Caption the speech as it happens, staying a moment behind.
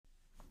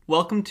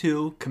Welcome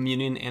to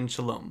Communion and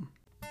Shalom.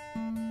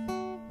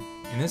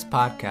 In this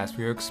podcast,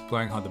 we are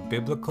exploring how the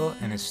biblical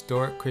and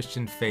historic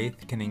Christian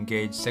faith can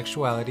engage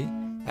sexuality,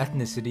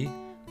 ethnicity,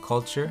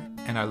 culture,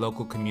 and our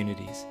local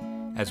communities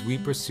as we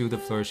pursue the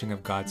flourishing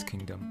of God's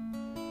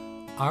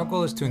kingdom. Our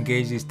goal is to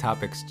engage these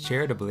topics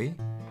charitably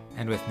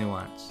and with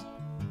nuance.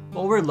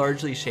 While we're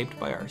largely shaped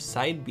by our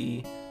Side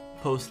B,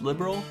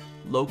 post-liberal,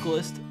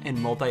 localist, and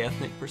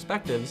multi-ethnic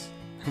perspectives,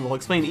 and we'll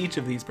explain each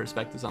of these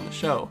perspectives on the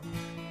show,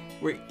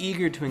 we're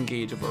eager to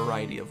engage a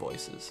variety of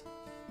voices.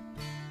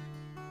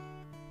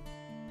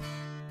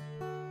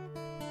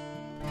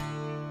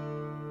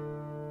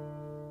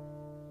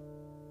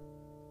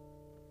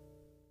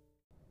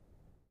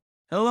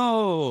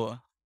 Hello!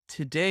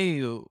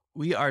 Today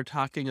we are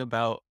talking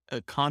about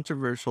a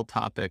controversial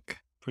topic,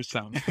 For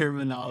some.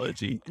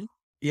 terminology.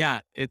 Yeah,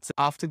 it's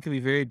often can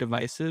be very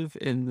divisive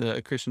in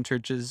the Christian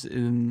churches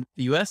in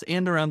the US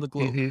and around the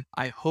globe.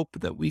 I hope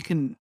that we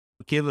can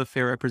give a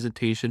fair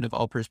representation of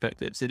all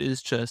perspectives. It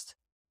is just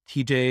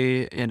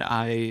TJ and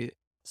I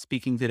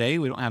speaking today.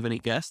 We don't have any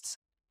guests,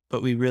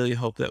 but we really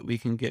hope that we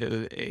can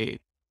give a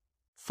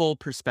full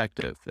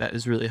perspective that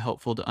is really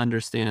helpful to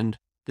understand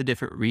the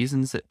different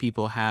reasons that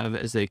people have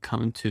as they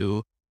come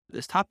to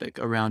this topic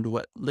around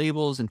what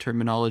labels and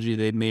terminology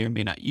they may or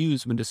may not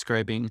use when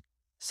describing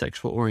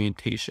sexual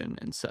orientation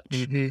and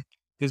such.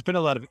 There's been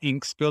a lot of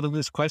ink spilled on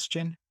this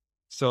question,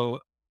 so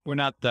we're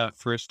not the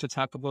first to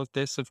talk about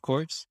this, of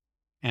course,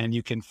 and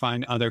you can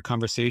find other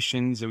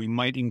conversations, and we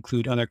might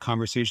include other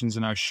conversations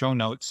in our show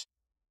notes,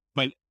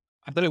 but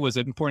I thought it was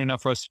important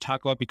enough for us to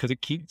talk about because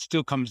it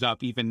still comes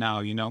up even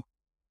now, you know?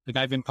 Like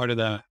I've been part of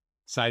the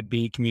Side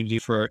B community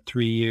for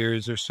 3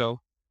 years or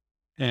so,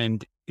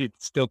 and it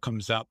still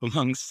comes up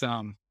amongst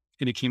some,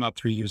 and it came up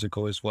 3 years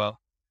ago as well.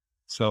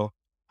 So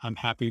I'm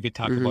happy we could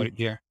talk about it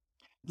here.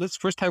 Let's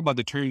first talk about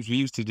the terms we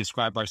use to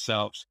describe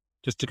ourselves,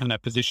 just to kind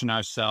of position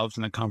ourselves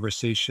in the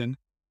conversation,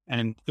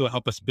 and it will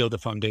help us build a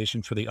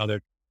foundation for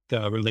the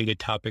related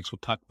topics we'll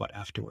talk about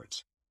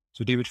afterwards.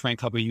 So David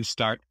Frank, how about you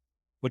start?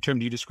 What term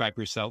do you describe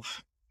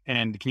yourself?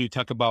 And can you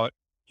talk about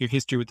your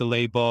history with the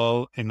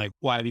label and like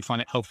why do you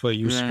find it helpful or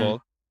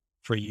useful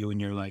for you in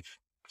your life?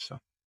 So.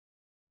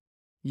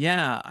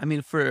 Yeah, I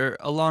mean, for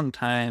a long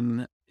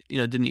time,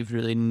 didn't even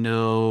really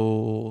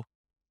know,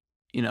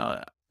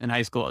 in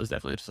high school, I was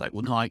definitely just like,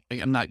 well, no,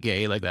 I'm not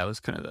gay. Like that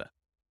was kind of the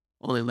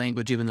only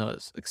language, even though I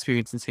was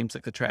experiencing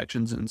same-sex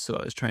attractions. And so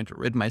I was trying to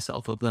rid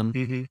myself of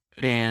them.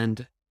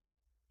 And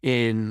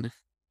in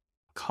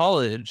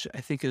college,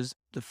 I think is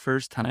the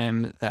first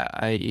time that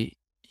I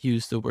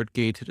used the word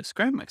gay to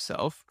describe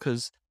myself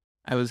because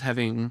I was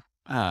having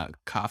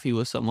coffee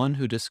with someone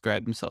who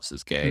described themselves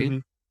as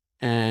gay.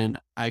 And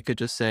I could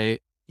just say,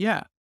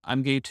 yeah,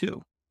 I'm gay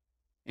too.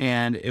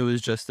 And it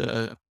was just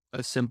a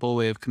simple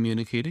way of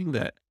communicating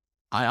that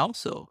I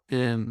also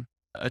am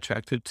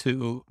attracted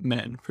to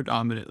men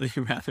predominantly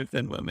rather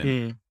than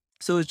women.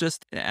 So it was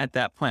just at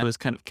that point, it was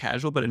kind of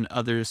casual, but in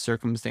other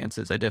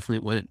circumstances, I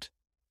definitely wouldn't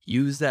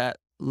use that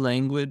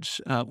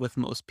language with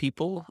most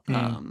people,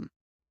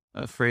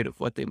 afraid of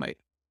what they might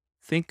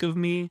think of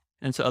me.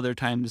 And so other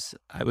times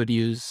I would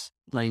use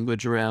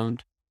language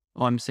around,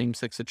 oh, I'm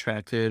same-sex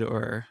attracted,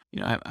 or,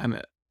 I'm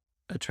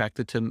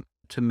attracted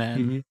to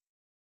men.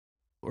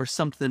 Or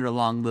something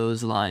along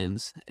those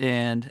lines.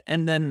 And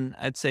then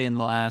I'd say in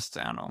the last,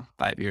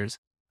 5 years,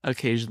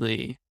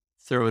 occasionally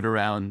throw it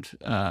around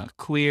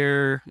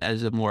queer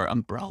as a more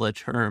umbrella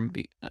term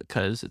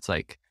because it's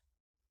like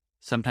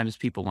sometimes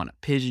people want to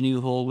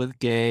pigeonhole with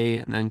gay,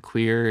 and then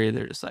queer,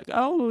 they're just like,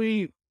 oh,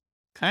 we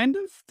kind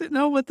of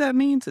know what that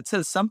means. It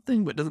says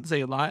something, but doesn't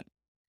say a lot.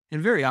 And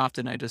very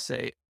often I just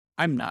say,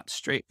 I'm not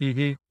straight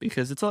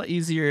because it's a lot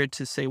easier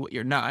to say what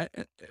you're not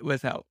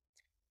without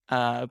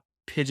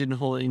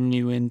pigeonholing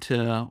you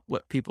into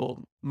what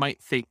people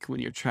might think when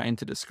you're trying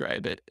to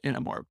describe it in a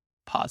more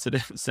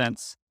positive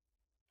sense.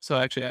 So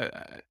actually,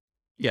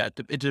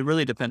 it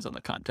really depends on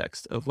the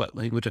context of what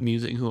language I'm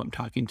using, who I'm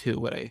talking to,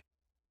 what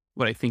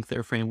I think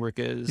their framework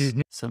is.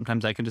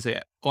 Sometimes I can just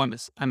say, oh,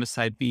 I'm a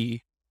Side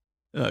B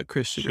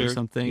Christian or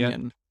something,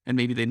 and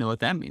maybe they know what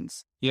that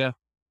means. Yeah,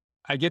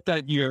 I get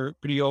that you're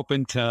pretty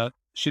open to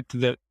shift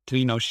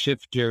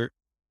your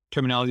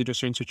terminology to a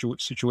certain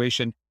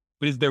situation.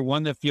 But is there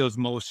one that feels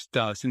most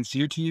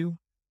sincere to you,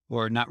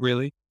 or not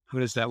really? How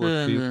does that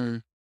work for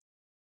you?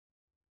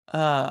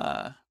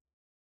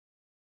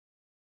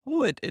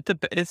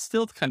 It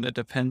still kind of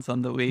depends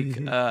on the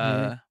week.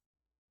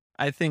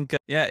 I think,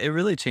 it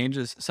really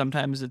changes.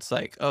 Sometimes it's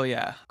like, oh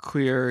yeah,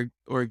 queer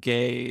or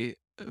gay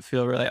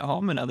feel really at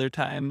home, and other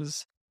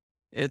times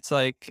it's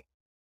like,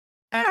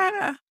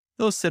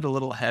 those sit a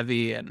little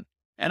heavy, and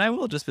I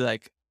will just be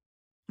like,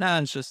 nah,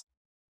 it's just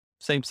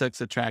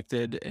same-sex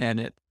attracted,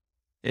 and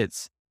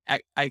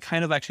I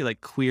kind of actually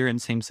like queer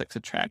and same-sex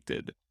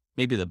attracted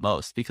maybe the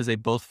most because they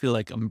both feel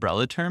like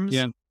umbrella terms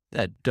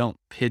that don't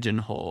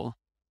pigeonhole.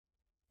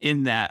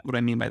 In that, what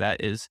I mean by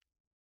that is,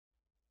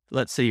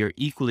 let's say you're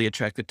equally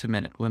attracted to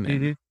men and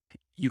women.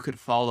 You could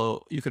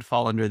fall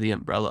under the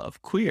umbrella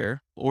of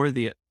queer or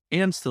the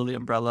and still the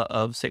umbrella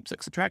of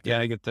same-sex attracted. Yeah,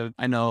 I get that.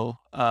 I know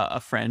a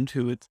friend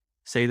who would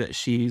say that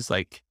she's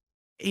like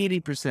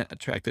 80%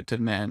 attracted to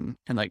men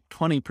and like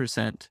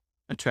 20%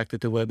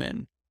 attracted to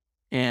women.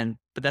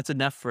 But that's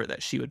enough for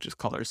that she would just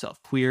call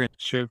herself queer.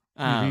 Sure.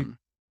 Hmm. Um,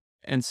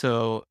 and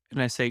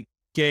I say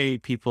gay,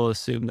 people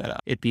assume that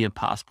it'd be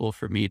impossible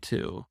for me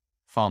to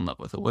fall in love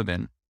with a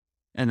woman.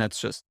 And that's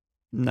just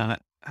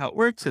not how it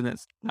works. And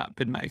that's not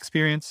been my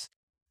experience.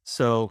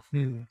 So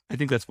Hmm. I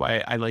think that's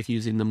why I like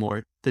using the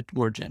more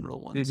general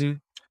ones. Hmm.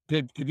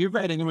 Have you ever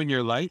had anyone in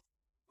your life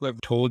who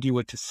have told you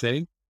what to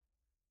say?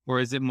 Or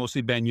has it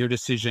mostly been your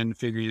decision,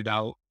 figuring it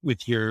out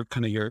with your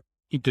kind of your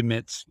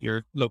intimates,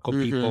 your local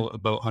Hmm. people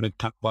about how to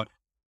talk about it?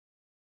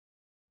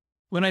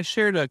 When I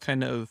shared a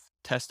kind of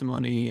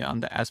testimony on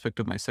the aspect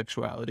of my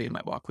sexuality and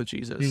my walk with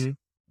Jesus, Hmm.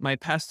 my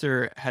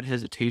pastor had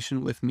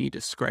hesitation with me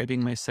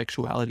describing my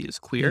sexuality as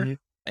queer. Hmm.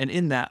 And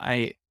in that,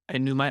 I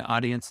knew my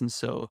audience. And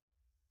so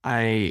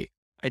I,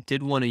 I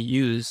did want to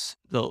use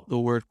the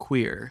word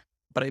queer,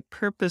 but I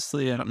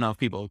purposely, I don't know if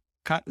people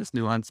caught this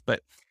nuance,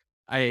 but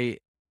I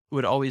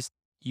would always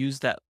use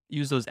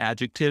those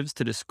adjectives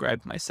to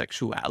describe my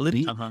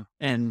sexuality Uh-huh.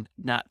 and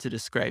not to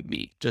describe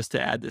me, just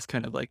to add this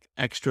kind of like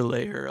extra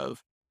layer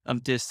of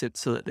distance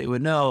so that they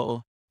would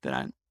know that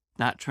I'm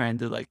not trying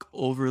to like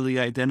overly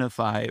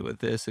identify with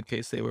this in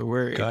case they were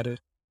worried. Got it.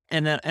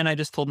 And I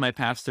just told my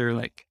pastor,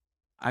 like,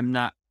 I'm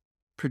not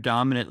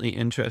predominantly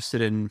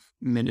interested in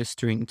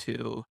ministering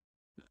to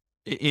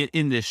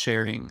in this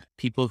sharing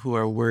people who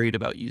are worried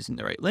about using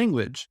the right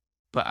language,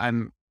 but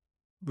I'm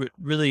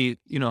really,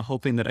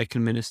 hoping that I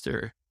can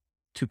minister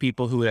to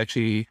people who would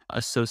actually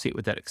associate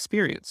with that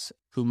experience,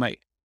 who might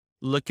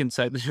look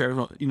inside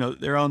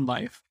their own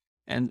life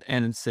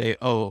and say,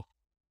 oh,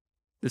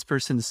 this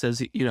person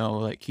says,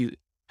 like he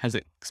has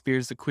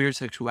experienced a queer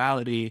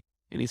sexuality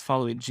and he's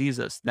following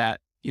Jesus that,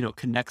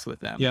 connects with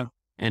them. Yeah.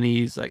 And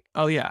he's like,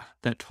 oh yeah,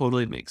 that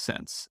totally makes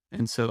sense.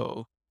 And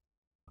so,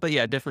 but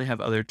yeah, definitely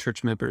have other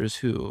church members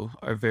who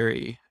are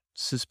very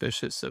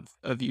suspicious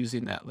of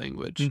using that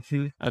language,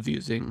 Hmm. of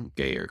using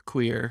gay or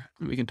queer.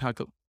 And we can talk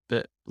a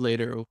bit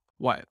later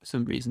why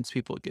some reasons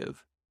people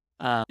give.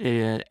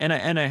 And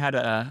I had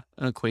an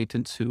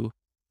acquaintance who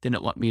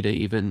didn't want me to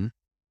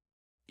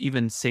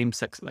even same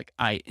sex, like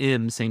I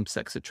am same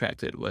sex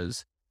attracted,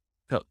 was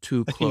felt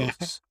too Yeah.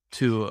 close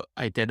to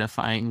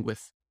identifying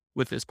with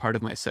this part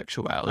of my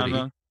sexuality.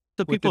 Uh-huh.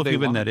 So What people did have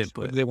they given that want?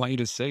 What input do they want you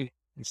to say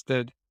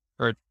instead?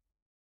 Or,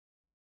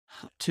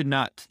 to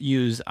not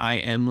use I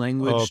am oh,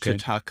 language, to okay.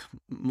 talk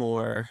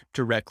more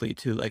directly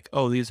to like,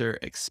 oh, these are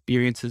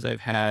experiences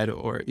I've had,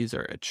 or these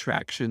are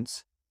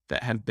attractions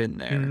that have been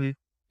there. Hmm.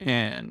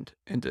 And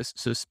just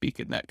so speak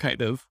in that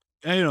kind of,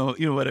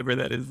 whatever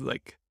that is,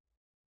 like,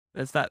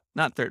 that's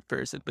not third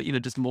person, but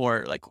just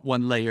more like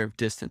one layer of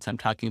distance. I'm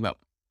talking about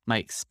my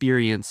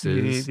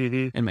experiences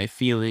Hmm. and my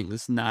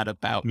feelings, not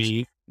about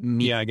Me.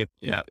 me. Yeah, I get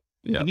Yeah. that.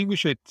 I Yeah. think we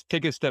should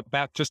take a step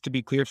back just to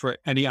be clear for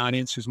any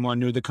audience who's more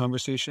new to the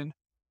conversation.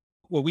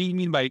 What we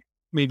mean by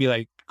maybe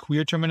like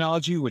queer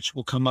terminology, which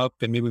will come up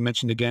and maybe we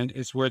mentioned again,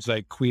 is words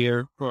like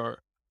queer or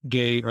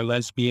gay or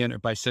lesbian or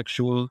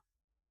bisexual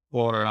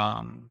or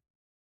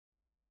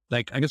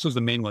like I guess those are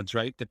the main ones,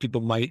 right? That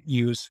people might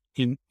use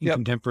in Yep.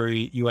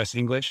 contemporary US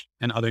English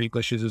and other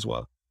Englishes as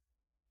well.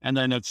 And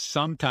then it's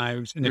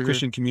sometimes in the Hmm.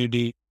 Christian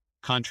community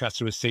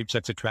contrasted with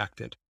same-sex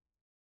attracted.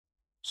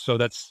 So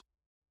that's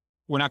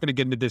we're not going to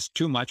get into this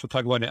too much. We'll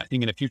talk about it, I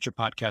think, in a future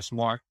podcast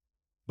more.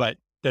 But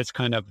that's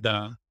kind of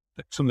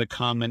some of the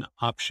common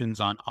options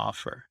on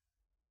offer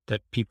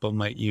that people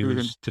might Hmm.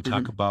 use to Hmm.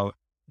 talk about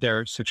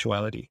their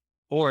sexuality.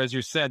 Or as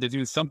you said, there's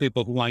even some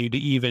people who want you to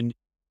even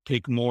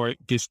take more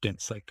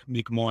distance, like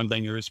make more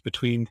layers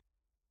between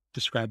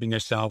describing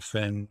yourself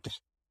and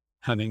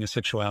having a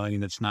sexuality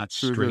that's not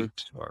Hmm.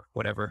 straight or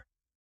whatever.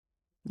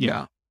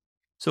 Yeah.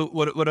 So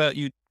what about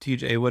you,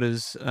 TJ? What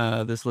does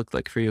this look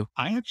like for you?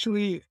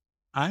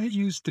 I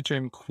use the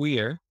term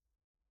queer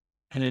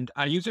and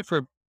I use it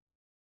for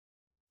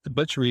a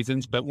bunch of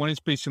reasons, but one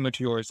is pretty similar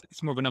to yours.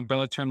 It's more of an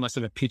umbrella term, less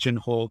of a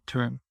pigeonhole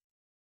term.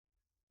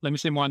 Let me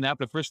say more on that.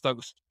 But first, I'll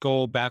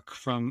go back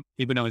from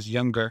even when I was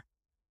younger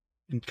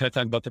and kind of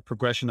talk about the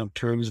progression of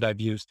terms that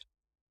I've used.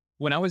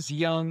 When I was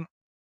young,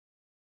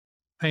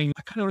 I kind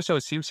of noticed I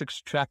was sex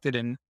attracted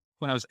in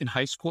when I was in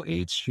high school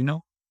age,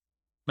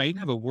 I didn't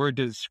have a word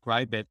to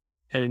describe it.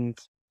 And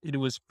it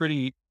was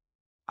pretty,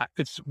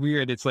 it's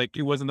weird. It's like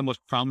it wasn't the most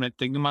prominent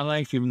thing in my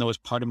life, even though it was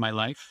part of my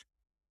life.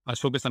 I was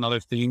focused on other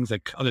things,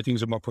 like other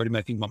things are more important.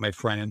 I think about my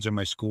friends or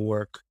my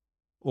schoolwork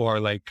or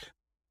like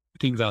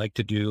things I like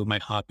to do, my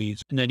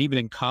hobbies. And then even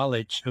in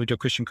college, I went to a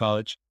Christian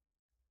college.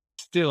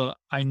 Still,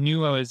 I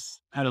knew I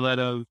was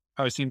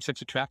same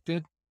sex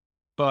attracted,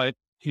 but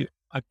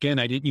again,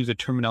 I didn't use a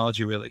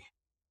terminology really.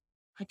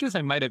 I guess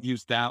I might have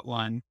used that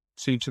one,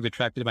 same sex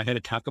attracted, if I had to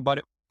talk about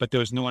it, but there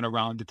was no one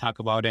around to talk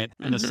about it.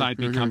 And the Hmm. side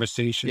B Hmm.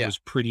 conversation Yeah. was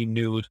pretty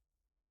nude.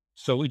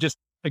 So we just,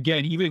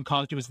 again, even in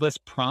college, it was less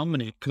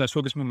prominent because I was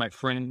focused on my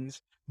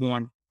friends, more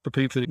on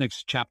preparing for the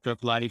next chapter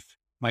of life,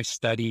 my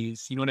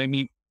studies. You know what I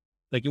mean?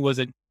 Like it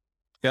wasn't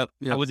Yep.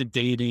 I Yep. wasn't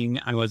dating.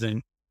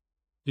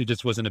 It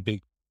just wasn't a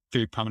big,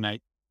 very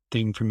prominent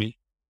thing for me.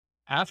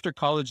 After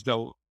college,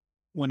 though,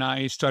 when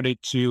I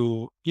started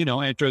to,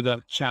 enter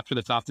the chapter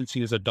that's often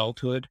seen as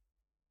adulthood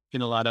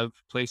in a lot of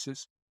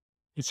places,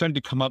 it started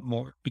to come up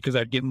more because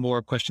I'd get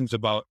more questions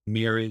about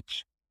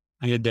marriage.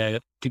 I had to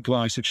think about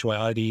my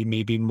sexuality,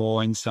 maybe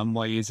more in some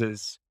ways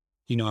as,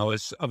 I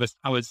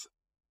was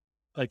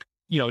like,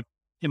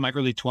 in my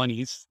early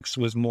 20s, this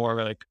was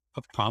more like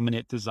a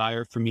prominent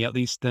desire for me, at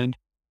least then.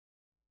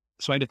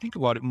 So I had to think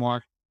about it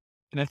more.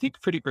 And I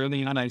think pretty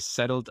early on, I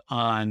settled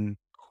on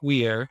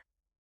queer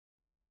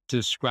to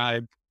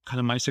describe kind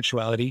of my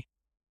sexuality.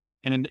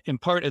 And in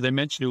part, as I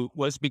mentioned, it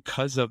was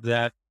because of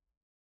that,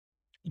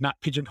 not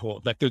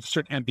pigeonholed, like there's a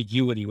certain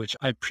ambiguity, which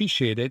I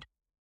appreciated.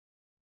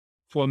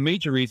 For a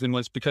major reason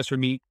was because for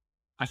me,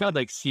 I felt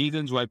like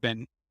seasons where I've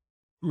been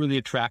really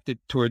attracted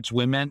towards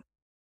women.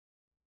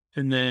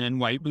 And then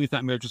why I really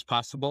thought marriage was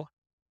possible.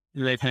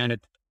 And I've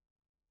had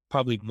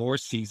probably more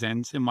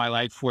seasons in my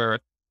life where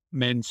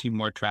men seem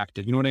more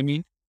attractive. You know what I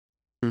mean?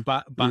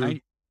 But Mm-hmm.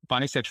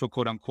 bisexual,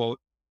 quote unquote,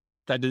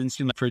 that doesn't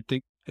seem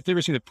like it's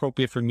never seemed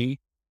appropriate for me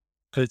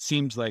because it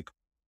seems like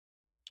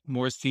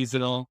more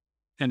seasonal,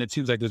 and it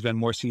seems like there's been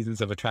more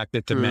seasons of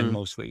attracted to men Mm.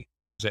 mostly.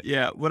 Is it?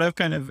 Yeah. What I've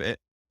kind of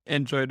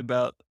enjoyed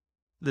about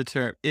the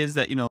term is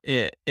that,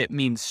 it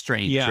means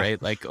strange, Yeah.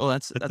 right? Like, oh,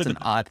 that's an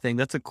odd thing.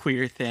 That's a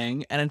queer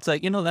thing. And it's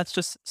like, that's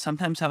just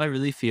sometimes how I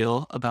really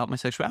feel about my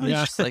sexuality. It's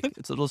Yeah. just like,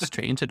 it's a little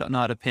strange to don't know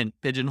how to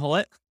pigeonhole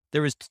it.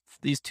 There was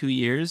these 2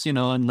 years, in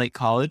late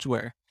college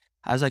where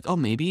I was like, oh,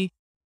 maybe,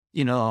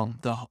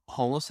 the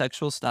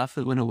homosexual stuff,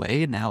 it went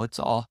away and now it's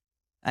all,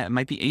 it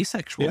might be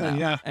asexual Yeah. now.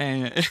 Yeah.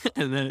 And,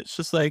 and then it's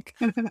just like,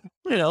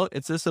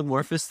 it's this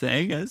amorphous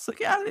thing. And it's like,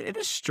 yeah, it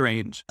is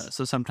strange.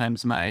 So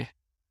sometimes my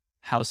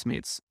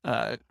housemates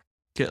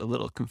get a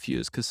little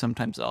confused because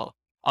sometimes I'll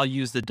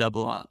use the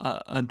double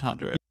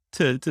entendre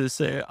to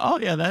say, oh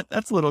yeah,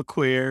 that's a little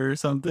queer or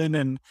something,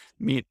 and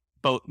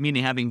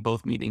meaning having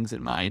both meanings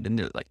in mind, and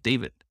they're like,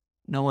 David,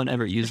 no one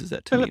ever uses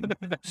that to mean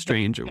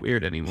strange or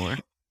weird anymore.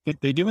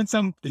 They do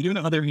in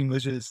other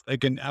Englishes,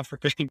 like in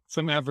Africa,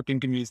 some African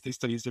communities, they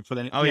still use it for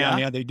that. Oh Yeah. yeah.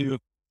 Yeah, they do.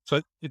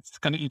 So it's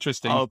kind of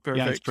interesting. Oh,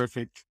 Yeah. It's perfect.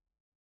 perfect.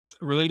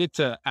 Related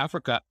to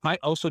Africa, I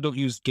also don't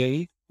use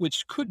gay,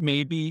 which could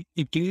maybe,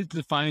 if gay is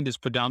defined as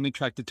predominantly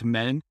attracted to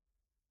men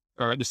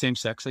or the same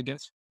sex, I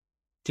guess.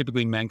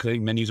 Typically men, because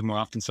men use it more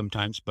often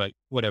sometimes, but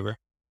whatever.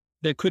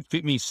 That could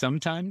fit me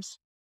sometimes,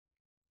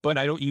 but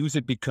I don't use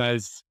it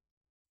because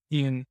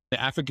in the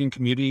African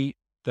community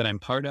that I'm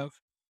part of,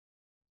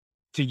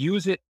 to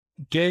use it,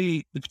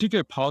 the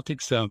particular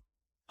politics of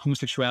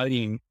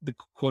homosexuality and the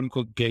quote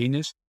unquote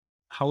gayness,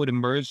 how it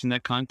emerged in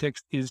that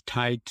context is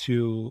tied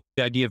to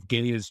the idea of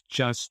gay as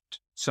just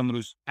someone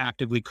who's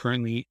actively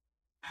currently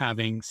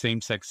having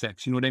same sex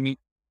sex. You know what I mean?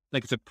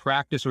 Like it's a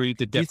practice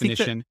oriented Do you think that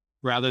definition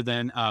rather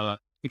than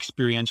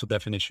experiential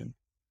definition.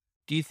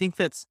 do you think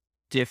that's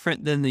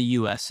different than the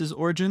U.S.'s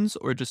origins,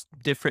 or just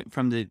different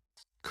from the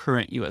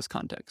current U.S.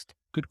 context?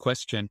 Good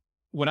question.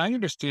 What I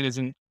understand is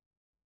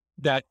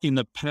that in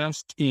the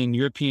past in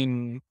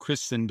European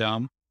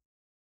Christendom,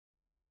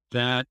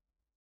 that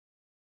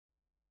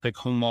like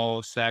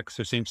homo sex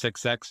or same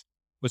sex sex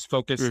was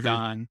focused Hmm.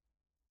 on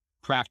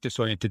practice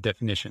oriented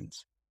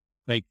definitions,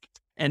 like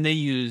And they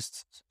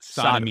used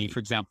sodomy, sodomy. for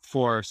example,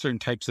 for certain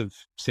types of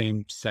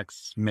same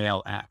sex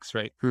male acts,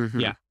 right? Hmm.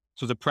 Yeah.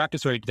 So the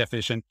practice oriented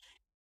definition,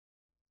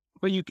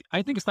 but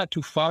I think it's not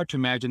too far to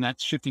imagine that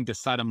shifting to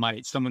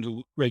sodomite, someone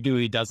who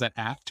regularly does that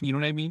act. You know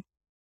what I mean?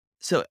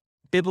 So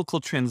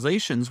biblical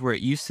translations where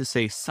it used to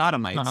say Uh-huh.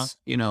 sodomites,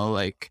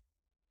 like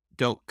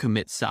don't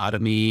commit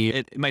sodomy.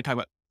 It might talk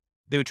about,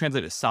 they would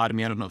translate it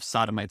sodomy. I don't know if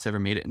sodomites ever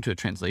made it into a Hmm.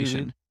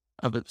 translation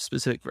of a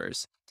specific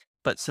verse,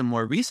 but some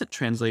more recent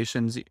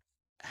translations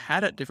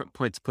had at different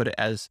points put it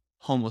as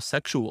Yeah,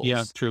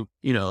 homosexuals, true.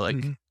 Hmm.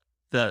 like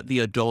the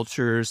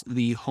adulterers,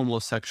 the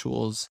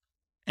homosexuals.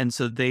 And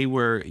so they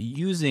were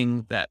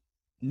using that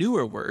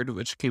newer word,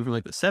 which came from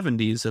like the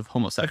 70s of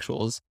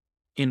homosexuals,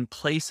 in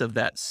place of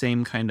that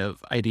same kind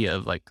of idea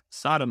of like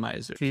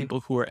sodomizer,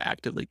 people who are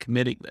actively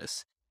committing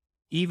this.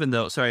 Even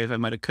though, sorry if I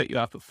might have cut you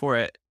off before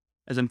it,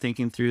 as I'm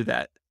thinking through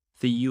that,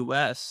 the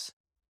US,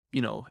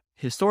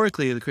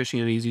 historically the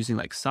Christianity is using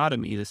like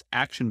sodomy, this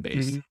action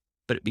based, Hmm.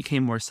 but it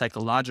became more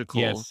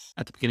psychological Yes,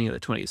 at the beginning of the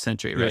 20th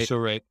century, you're right? so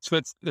right. So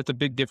that's a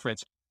big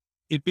difference.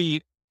 It'd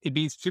be it'd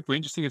be super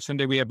interesting if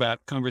someday we have a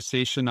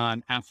conversation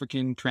on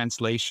African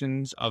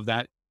translations of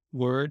that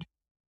word,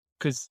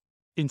 because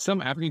in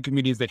some African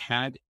communities that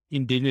had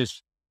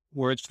indigenous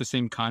words for the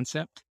same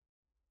concept,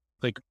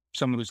 like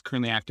someone who's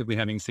currently actively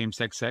having same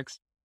sex sex,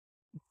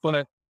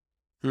 but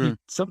Hmm.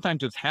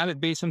 sometimes it's habit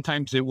based,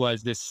 sometimes it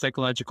was this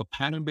psychological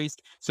pattern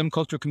based. Some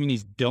cultural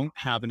communities don't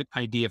have an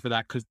idea for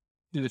that because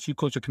there's a few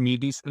cultural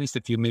communities, at least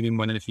a few, maybe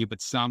more than a few,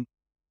 but some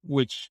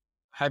which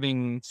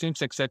having same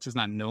sex sex is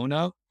not known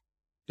of.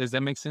 Does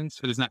that make sense?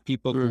 So there's not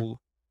people Hmm. who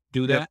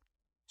do Yep. that.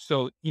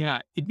 So yeah,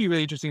 it'd be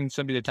really interesting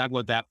somebody to talk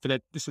about that.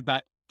 But this is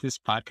not this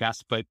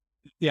podcast, but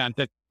yeah,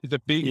 that is a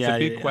big, it's a Yeah, yeah,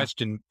 big yeah.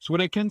 question. So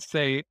what I can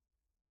say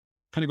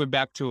kind of going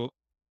back to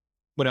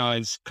what I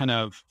was kind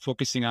of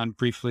focusing on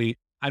briefly,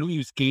 I don't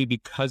use gay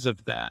because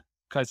of that.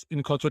 Because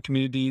in cultural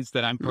communities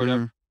that I'm part of,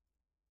 Mm-hmm.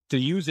 to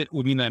use it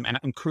would mean that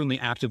I'm currently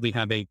actively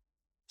having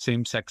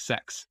same-sex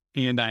sex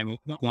and I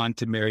want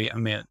to marry a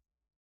man.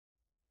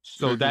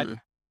 So Mm-hmm.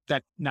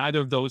 that neither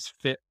of those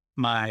fit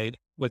my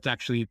what's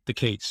actually the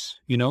case,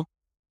 you know?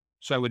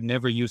 So I would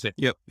never use it.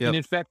 Yep. And Yep.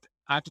 in fact,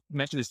 I have to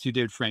mention this to you,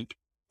 David Frank.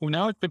 When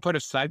I've been part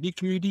of side B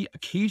community,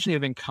 occasionally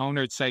I've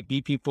encountered side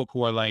B people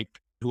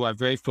who are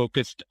very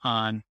focused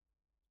on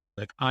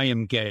like, I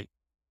am gay.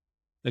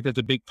 Like that's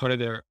a big part of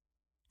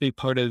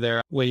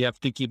their way of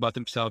thinking about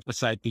themselves, a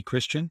side B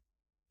Christian.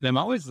 And I'm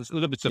always a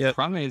little bit Yep.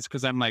 surprised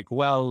because I'm like,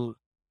 well,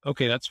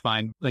 okay, that's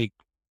fine. Like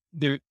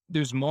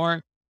there's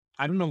more.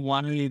 I don't know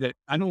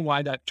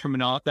why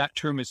that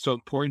term is so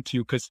important to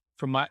you. Cause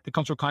from the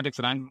cultural context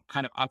that I'm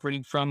kind of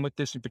operating from with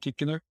this in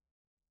particular,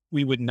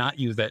 we would not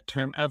use that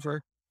term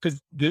ever because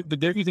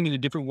they're using it in a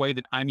different way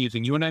that I'm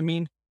using. You know what I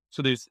mean?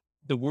 So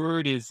the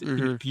word is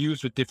Mm-hmm.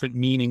 infused with different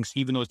meanings,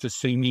 even though it's the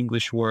same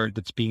English word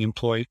that's being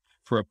employed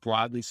for a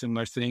broadly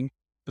similar thing,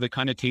 but the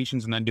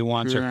connotations and the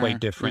nuance are Yeah. quite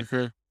different.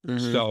 Mm-hmm.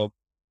 Mm-hmm. So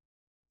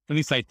at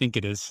least I think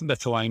it is.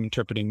 That's how I'm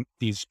interpreting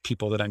these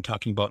people that I'm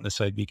talking about in the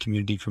side B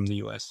community from the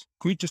US.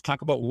 Can we just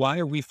talk about why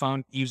are we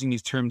found using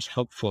these terms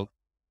helpful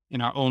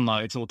in our own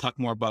lives? And we'll talk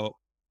more about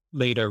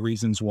later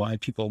reasons why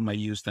people might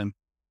use them.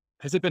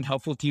 Has it been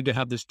helpful to you to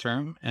have this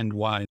term and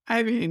why?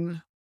 I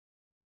mean,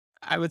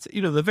 I would say,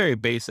 the very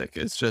basic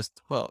is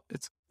just, well,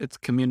 it's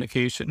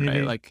communication,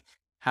 right? Hmm. Like,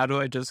 how do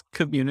I just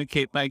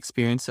communicate my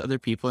experience to other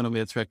people in a way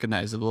that's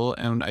recognizable?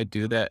 And I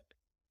do that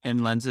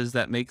in lenses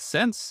that make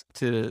sense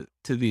to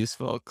these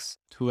folks,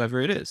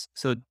 whoever it is.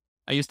 So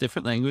I use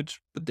different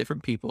language with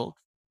different people.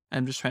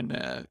 I'm just trying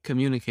to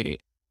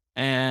communicate.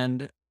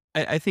 And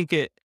I think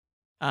it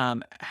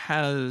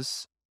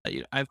has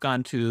I've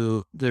gone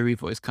to the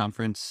Revoice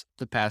conference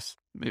the past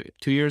maybe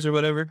 2 years or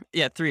whatever.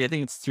 Yeah, three. I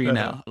think it's three Uh,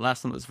 now. The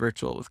last one was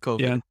virtual with COVID.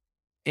 yeah.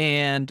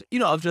 And,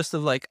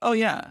 of like, oh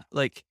yeah,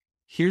 like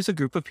here's a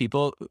group of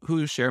people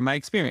who share my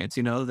experience,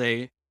 and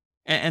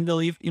they'll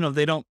leave,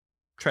 they don't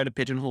try to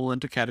pigeonhole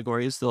into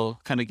categories. They'll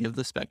kind of give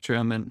the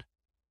spectrum and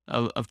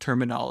of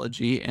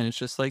terminology. And it's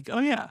just like, oh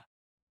yeah,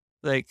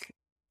 like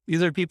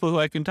these are people who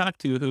I can talk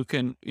to who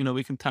can,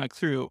 we can talk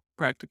through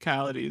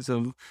practicalities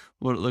of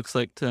what it looks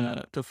like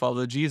to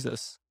follow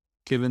Jesus,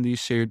 given these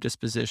shared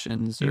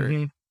dispositions or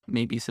Hmm.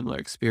 maybe similar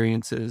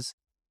experiences.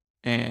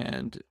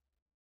 And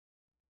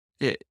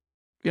it,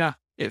 yeah,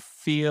 it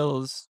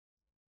feels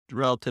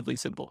relatively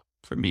simple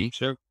for me.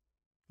 Sure.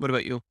 What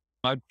about you?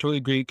 I totally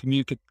agree.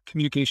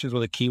 Communication is one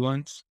of the key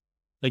ones.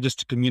 Like just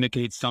to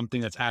communicate something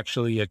that's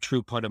actually a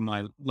true part of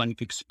my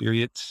life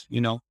experience,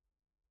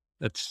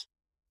 that's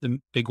the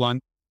big one.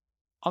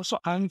 Also,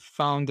 I've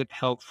found it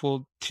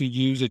helpful to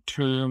use a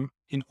term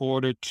in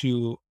order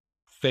to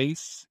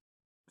face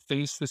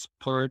face this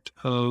part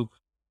of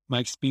my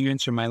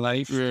experience or my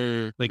life,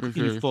 like in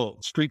Mm-hmm. full,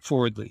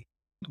 straightforwardly,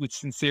 with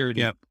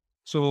sincerity. Yep.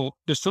 So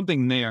there's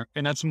something there,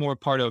 and that's more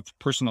part of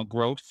personal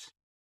growth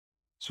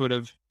sort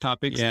of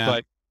topics. Yeah.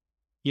 But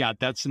yeah,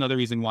 that's another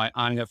reason why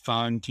I have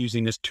found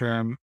using this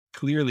term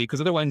clearly, because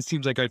otherwise it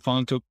seems like I fall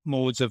into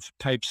modes of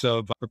types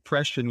of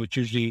repression, which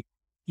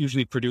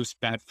usually produce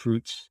bad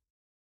fruits.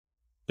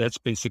 That's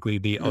basically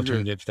the Mm-hmm.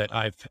 alternative that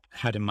I've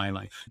had in my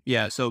life.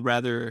 Yeah. So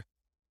rather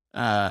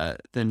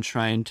than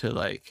trying to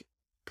like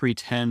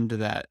pretend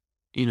that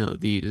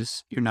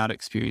these you're not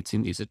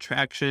experiencing these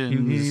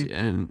attractions, Hmm.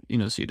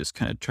 and so you just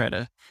kind of try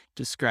to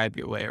describe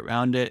your way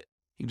around it.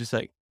 You just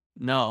like,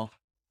 no,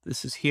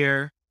 this is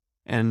here,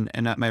 and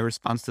that my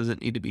response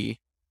doesn't need to be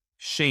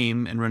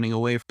shame and running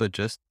away, but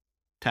just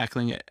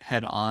tackling it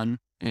head on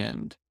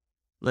and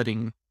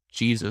letting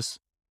Jesus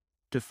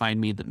define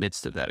me in the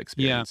midst of that Yeah,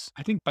 experience.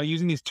 I think by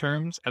using these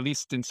terms, at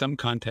least in some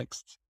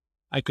contexts,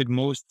 I could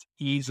most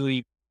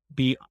easily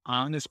be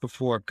honest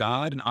before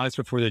God and honest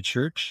before the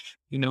church,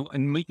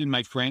 and meeting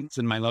my friends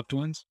and my loved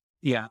ones.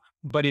 Yeah,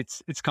 but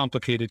it's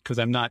complicated because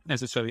I'm not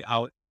necessarily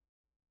out,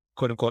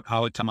 quote unquote,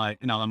 out to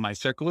my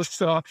circles.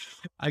 So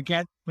I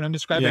can't when I'm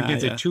describing Yeah,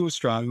 against it yeah. too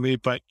strongly.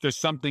 But there's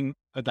something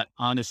of that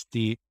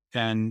honesty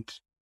and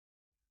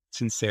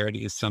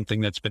sincerity is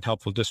something that's been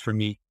helpful just for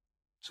me.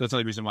 So that's the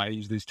only reason why I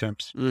use these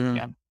terms. Mhm.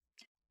 Yeah.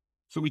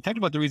 So we talked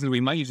about the reasons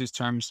we might use these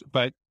terms,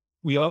 but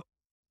we all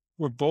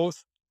we're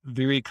both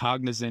very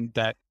cognizant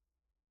that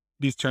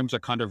these terms are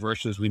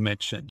controversial, as we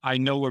mentioned. I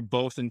know we're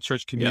both in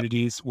church Yep.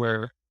 communities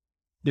where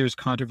there's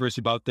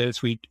controversy about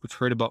this. We've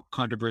heard about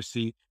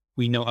controversy.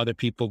 We know other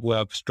people who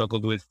have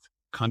struggled with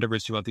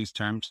controversy about these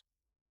terms.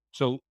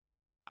 So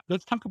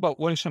let's talk about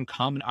what are some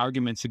common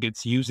arguments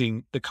against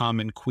using the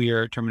common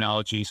queer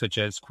terminology, such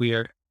as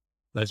queer,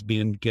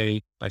 lesbian,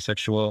 gay,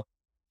 bisexual.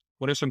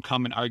 What are some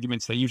common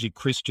arguments that usually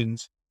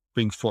Christians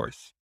bring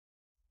forth?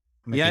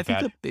 Make Yeah, I it think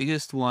bad. the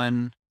biggest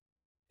one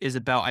is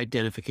about Uh,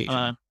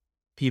 identification.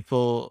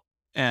 People,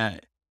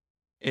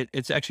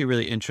 it's actually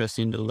really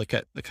interesting to look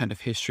at the kind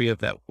of history of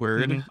that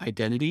word mhm.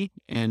 identity,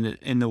 and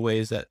in the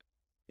ways that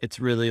it's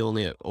really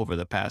only over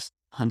the past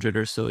 100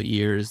 or so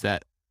years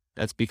that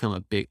that's become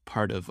a big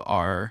part of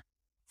our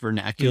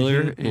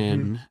vernacular Hmm. Hmm.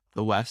 in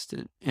the West,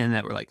 and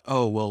that we're like,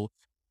 oh, well,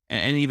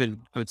 and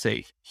even I would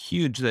say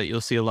huge that you'll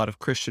see a lot of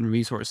Christian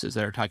resources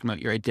that are talking about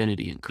your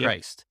identity in Yeah,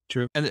 Christ.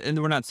 true. And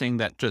we're not saying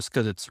that just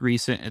because it's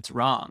recent, it's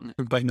wrong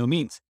by no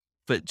means,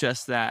 but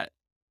just that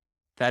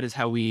that is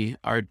how we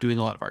are doing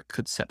a lot of our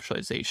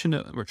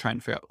conceptualization. We're trying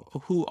to figure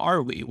out who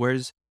are we?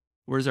 Where's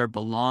our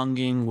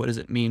belonging? What does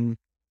it mean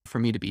for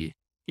me to be,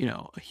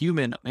 a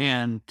human, a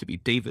man, to be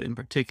David in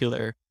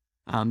particular?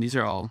 These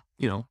are all,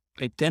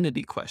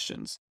 identity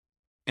questions.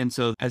 And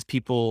so as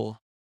people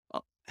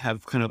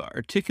have kind of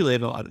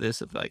articulated a lot of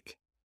this of like,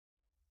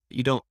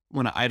 you don't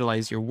want to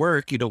idolize your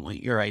work. You don't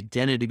want your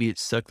identity to be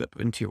sucked up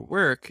into your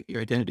work.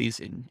 Your identity is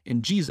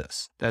in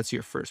Jesus. That's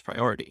your first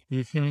priority.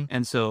 Hmm.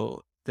 And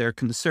so their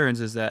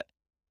concerns is that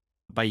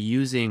by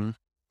using,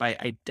 by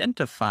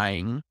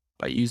identifying,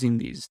 by using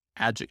these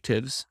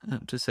adjectives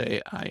to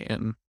say, I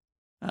am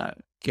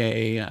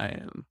gay, I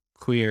am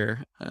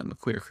queer, I'm a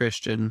queer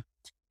Christian,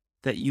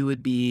 that you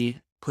would be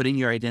putting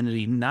your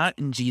identity not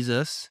in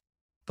Jesus,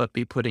 but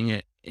be putting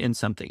it in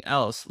something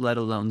else, let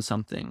alone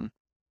something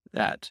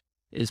that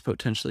is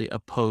potentially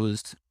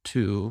opposed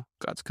to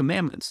God's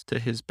commandments, to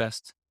his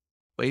best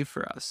way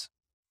for us.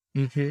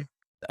 Hmm.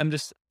 I'm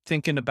just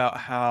thinking about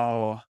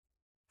how,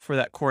 for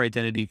that core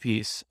identity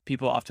piece,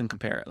 people often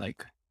compare it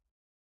like,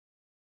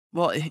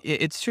 well,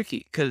 it's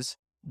tricky because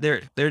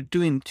they're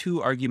doing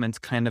two arguments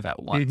kind of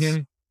at once.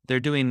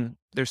 Hmm.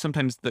 There's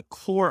sometimes the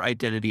core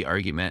identity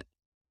argument,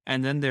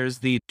 and then there's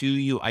the do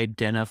you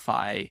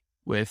identify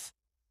with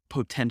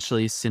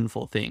potentially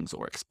sinful things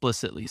or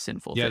explicitly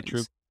sinful Yeah, true.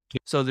 things.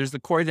 So there's the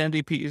core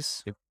identity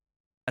piece. Yep.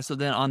 So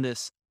then on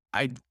this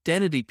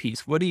identity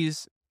piece, what do you,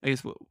 I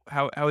guess,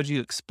 how would you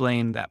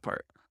explain that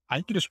part? I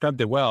think you described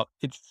it well.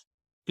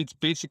 It's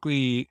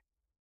basically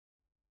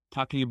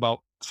talking about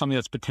something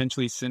that's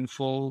potentially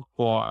sinful,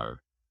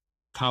 or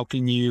how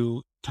can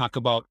you talk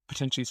about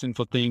potentially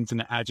sinful things in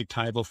an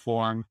adjectival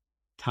form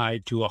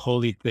tied to a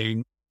holy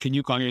thing? Can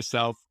you call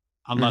yourself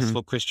a Hmm.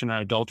 lustful Christian or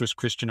adulterous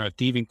Christian or a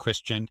thieving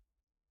Christian?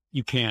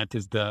 You can't,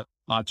 is the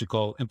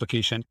logical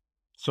implication.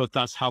 So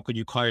thus, how could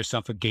you call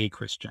yourself a gay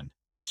Christian?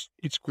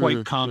 It's quite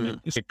Hmm.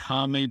 common. It's a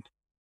common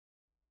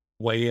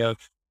way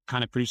of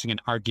kind of producing an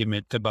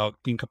argument about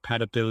the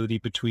incompatibility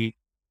between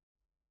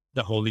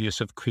the holiness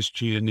of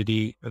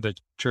Christianity or the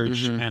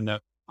church Hmm. and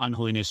the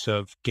unholiness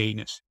of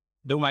gayness.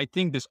 Though I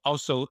think this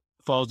also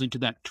falls into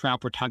that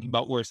trap we're talking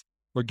about, where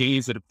gay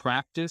is it a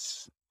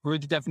practice for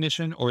the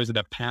definition, or is it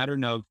a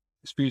pattern of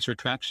spiritual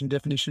attraction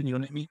definition? You know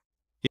what I mean?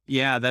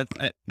 Yeah,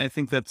 I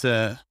think that's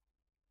a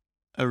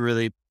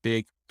really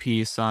big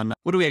piece on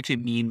what do we actually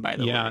mean by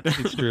the Yeah, word?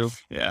 it's true.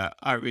 Yeah.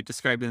 Are we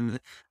describing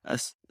a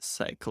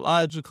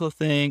psychological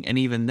thing? And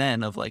even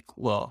then of like,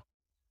 well,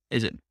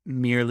 is it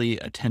merely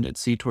a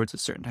tendency towards a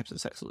certain types of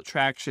sexual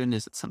attraction?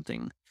 Is it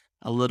something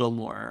a little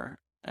more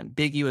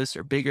ambiguous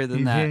or bigger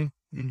than that?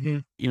 Mm-hmm.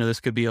 Mm-hmm. This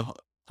could be a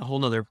whole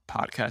nother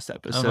podcast Uh-huh.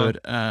 episode,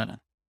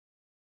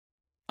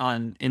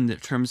 on in the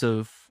terms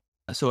of,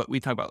 so we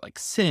talk about like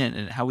sin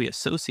and how we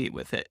associate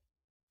with it.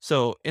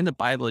 So in the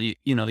Bible,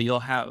 you'll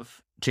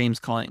have James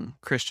calling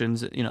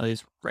Christians,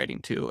 he's writing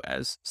to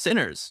as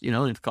sinners,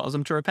 and he calls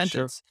them to Sure.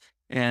 repentance.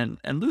 And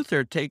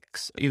Luther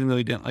takes, even though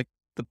he didn't like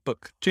the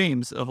book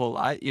James a whole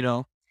lot,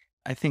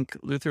 I think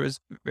Luther was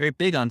very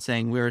big on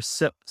saying we are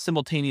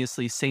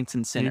simultaneously saints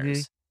and Mm-hmm.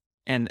 sinners,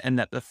 and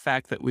that the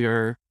fact that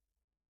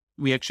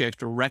we actually have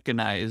to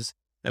recognize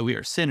that we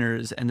are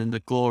sinners, and then the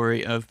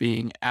glory of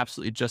being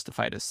absolutely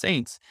justified as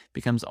saints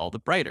becomes all the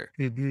brighter.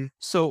 Mm-hmm.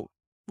 So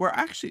we're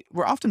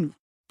often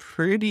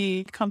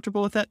pretty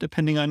comfortable with that,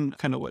 depending on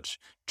kind of which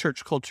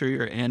church culture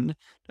you're in,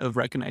 of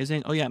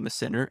recognizing, oh yeah, I'm a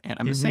sinner and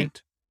I'm a Mm-hmm.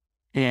 saint,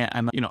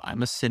 and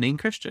I'm a sinning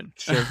Christian.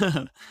 Sure.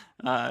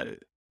 uh,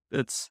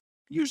 that's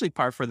usually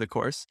par for the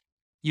course.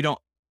 You don't,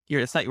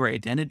 it's not your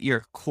identity.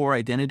 Your core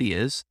identity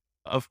is,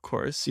 of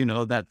course,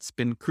 that's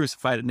been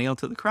crucified and nailed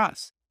to the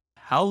cross.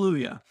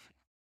 Hallelujah.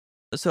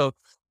 So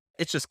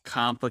it's just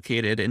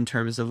complicated in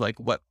terms of like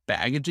what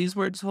baggage these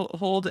words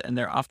hold, and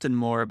they're often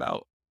more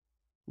about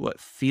what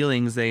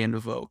feelings they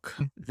invoke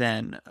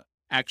than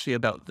actually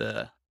about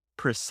the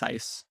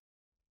precise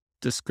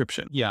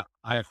description. Yeah,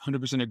 I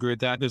 100% agree with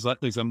that.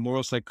 There's a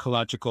moral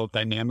psychological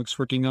dynamics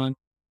working on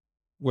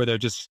where they're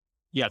just,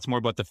 yeah, it's more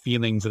about the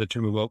feelings that the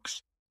term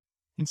evokes.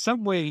 In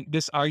some way,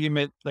 this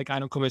argument, like, I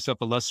don't call myself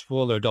a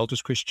lustful or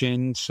adulterous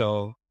Christian,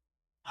 so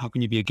how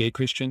can you be a gay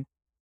Christian?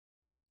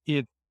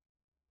 It,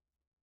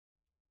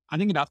 I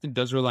think it often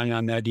does rely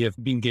on the idea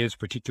of being gay is a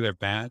particular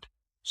bad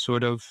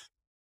sort of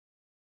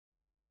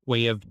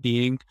way of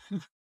being.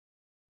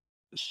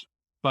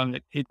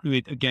 But it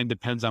really, again,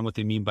 depends on what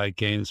they mean by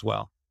gay as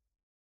well.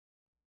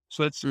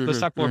 So let's Hmm.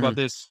 talk more Hmm. about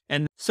this.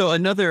 And so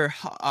another,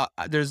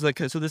 there's like,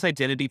 so this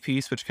identity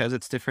piece, which has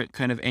its different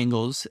kind of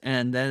angles.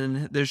 And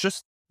then there's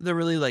just the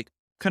really like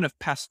kind of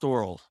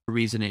pastoral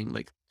reasoning,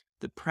 like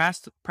the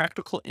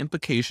practical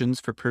implications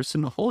for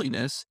personal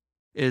holiness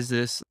is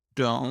this: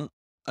 don't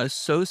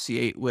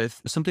associate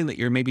with something that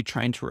you're maybe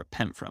trying to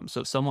repent from.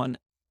 So if someone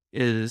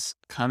is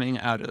coming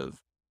out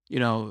of,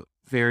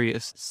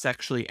 various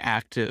sexually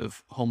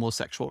active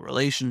homosexual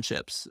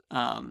relationships.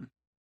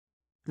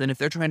 Then if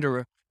they're trying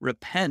to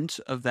repent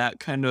of that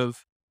kind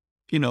of,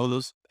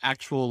 those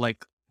actual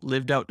like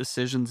lived out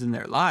decisions in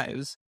their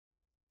lives,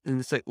 and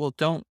it's like, well,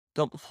 don't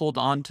hold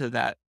on to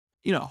that,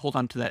 hold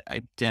on to that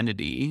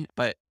identity,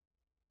 but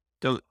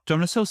don't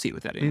associate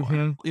with that anymore.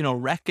 Mm-hmm.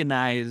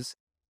 Recognize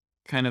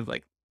kind of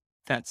like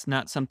that's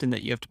not something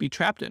that you have to be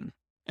trapped in.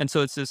 And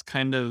so it's this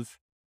kind of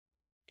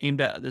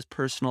aimed at this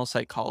personal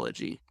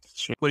psychology.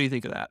 Sure. What do you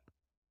think of that?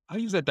 I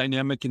use that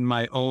dynamic in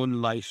my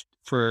own life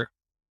for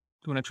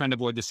when I'm trying to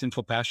avoid the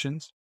sinful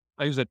passions.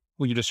 I use that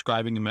when you're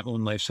describing in my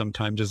own life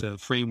sometimes as a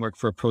framework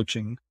for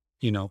approaching,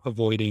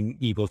 avoiding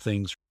evil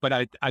things. But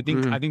I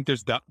think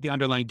there's the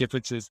underlying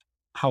difference is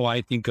how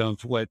I think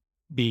of what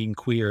being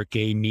queer,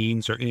 gay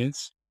means or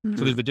is. So Mhm.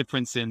 there's a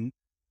difference in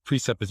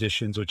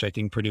presuppositions, which I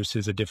think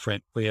produces a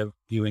different way of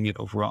viewing it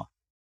overall.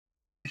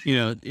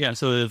 Yeah.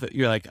 So if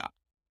you're like,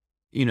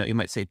 you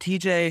might say,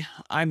 TJ,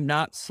 I'm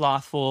not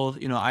slothful.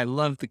 I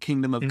love the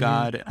kingdom of Hmm.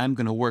 God. And I'm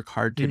going to work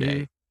hard Hmm.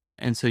 today.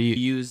 And so you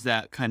use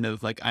that kind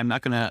of like, I'm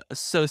not going to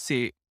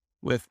associate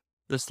with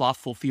the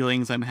slothful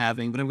feelings I'm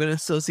having, but I'm going to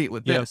associate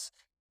with Yep. this.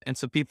 And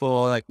so people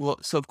are like, well,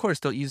 so of course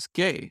don't use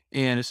gay.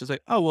 And it's just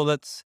like, oh, well,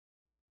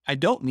 I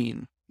don't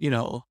mean,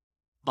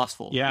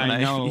 lustful Yeah, when I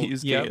I know.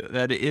 use Yep. gay.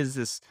 That it is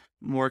this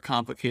more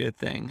complicated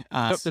thing.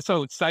 Yep. That's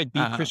how side B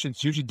Uh,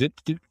 Christians usually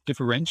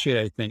differentiate,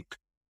 I think.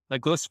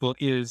 Like lustful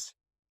is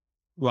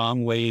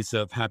wrong ways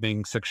of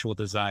having sexual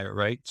desire,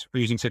 right? Or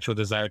using sexual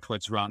desire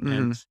towards wrong mhm,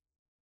 ends.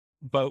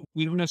 But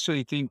we don't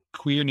necessarily think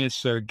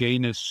queerness or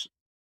gayness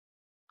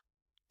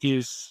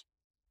is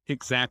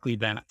exactly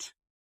that.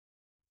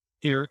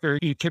 Or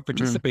you can mhm.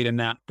 participate in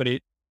that, but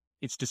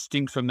it's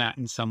distinct from that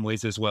in some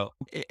ways as well.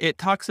 It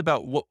talks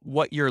about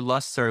what your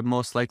lusts are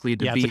most likely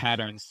to Yeah, it's be,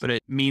 patterns. but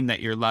it mean that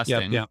you're Yep,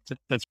 lusting. yeah.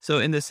 That's So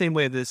in the same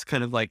way, this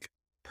kind of like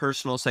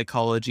personal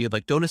psychology of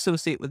like, don't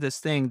associate with this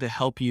thing to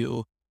help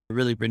you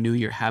really renew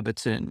your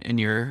habits and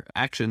your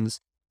actions.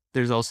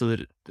 There's also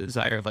the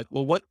desire of like,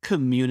 well, what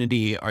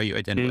community are you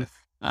identified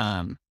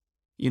mm,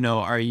 with?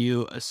 Are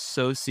you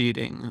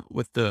associating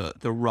with the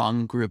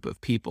wrong group of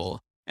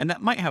people? And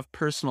that might have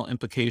personal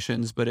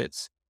implications, but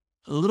it's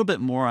a little bit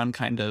more on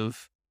kind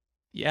of,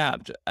 yeah,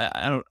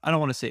 I don't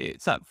want to say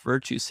it's not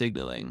virtue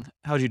signaling.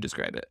 How would you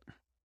describe it?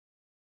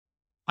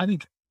 I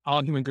think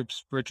all human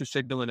groups virtue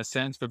signal in a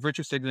sense, but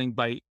virtue signaling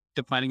by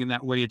defining in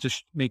that way, it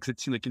just makes it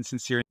seem like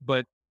insincere.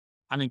 But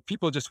I mean,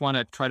 people just want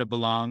to try to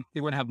belong.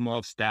 They want to have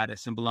moral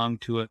status and belong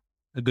to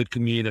a good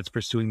community that's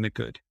pursuing the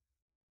good.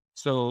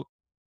 So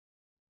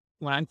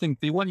when I think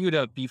they want you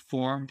to be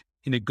formed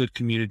in a good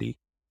community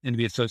and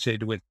be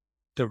associated with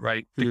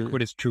Mhm.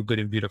 what is true, good,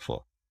 and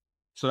beautiful.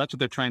 So that's what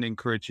they're trying to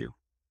encourage you.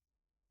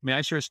 May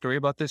I share a story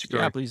about this?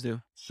 Yeah, Sure. please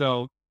do.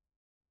 So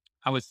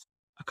I was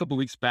a couple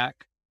weeks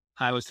back,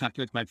 I was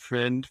talking with my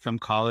friend from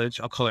college.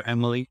 I'll call her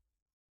Emily.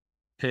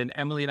 And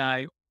Emily and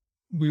I,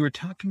 we were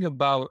talking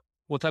about,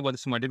 we'll talk about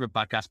this in more different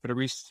podcast, but a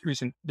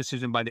recent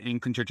decision by the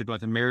Anglican Church of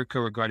North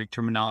America regarding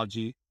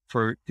terminology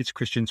for its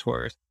Christians who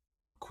are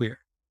queer.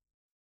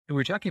 And we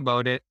were talking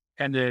about it.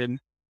 And then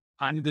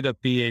I ended up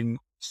being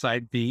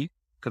side B,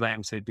 because I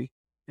am side B.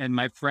 And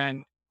my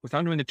friend,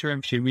 without knowing the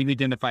term, she really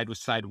identified with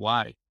side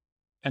Y.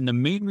 And the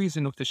main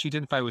reason that she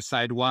identified with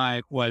side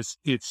Y was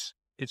its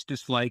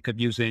dislike of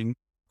using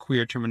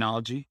queer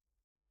terminology.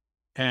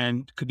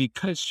 And could be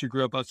because she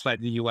grew up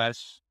outside the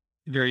US,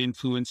 very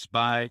influenced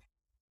by,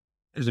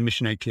 as a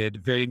missionary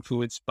kid, very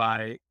influenced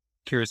by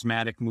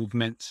charismatic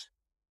movements.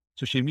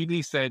 So she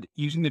immediately said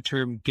using the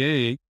term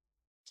gay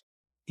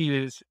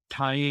is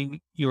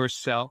tying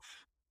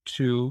yourself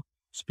to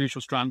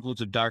spiritual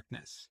strongholds of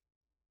darkness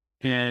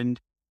and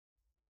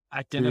Mm.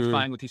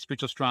 identifying with these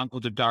spiritual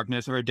strongholds of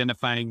darkness or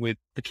identifying with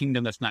the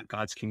kingdom that's not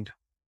God's kingdom.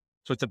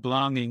 So it's a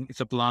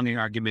belonging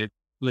argument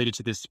related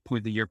to this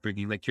point that you're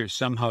bringing, like you're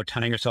somehow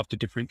tying yourself to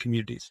different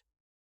communities.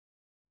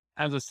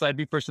 As a side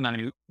B person,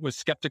 I was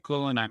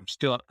skeptical and I'm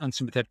still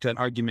unsympathetic to that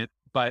argument,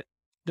 but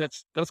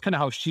that's kind of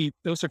how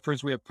that was her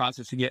first way of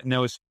processing it. And that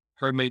was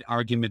her main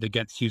argument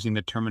against using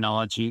the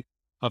terminology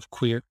of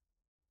queer.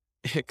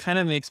 It kind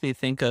of makes me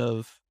think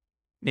of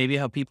maybe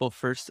how people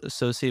first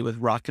associate with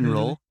rock and Mhm.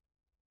 roll.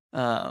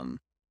 Um,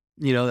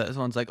 that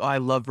someone's like, "Oh, I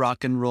love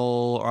rock and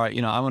roll," or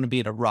I want to be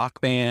in a rock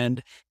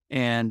band.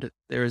 And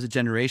there was a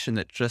generation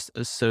that just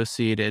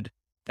associated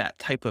that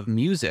type of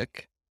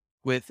music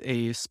with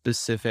a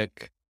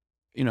specific,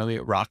 a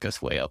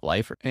raucous way of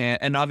life.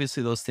 And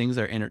obviously those things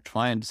are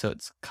intertwined, so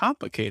it's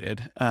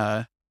complicated.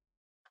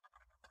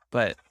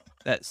 But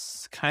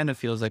that's kind of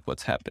feels like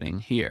what's happening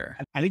here.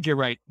 I think you're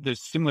right.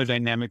 There's similar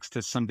dynamics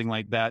to something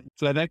like that.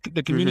 So that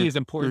the community Hmm. is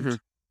important. Hmm.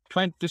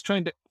 Trying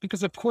to,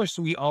 because of course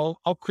all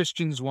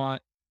Christians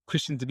want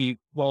Christians to be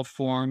well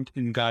formed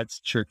in God's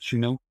church, you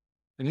know?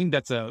 I think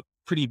that's a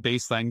pretty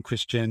baseline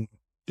Christian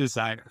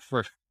desire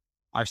for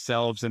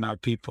ourselves and our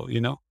people, you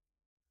know?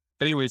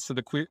 But anyway, so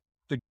the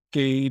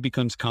gay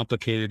becomes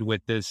complicated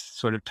with this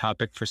sort of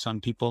topic for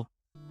some people.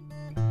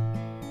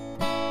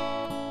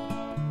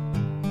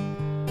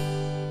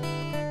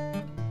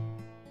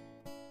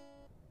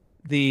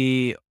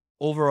 the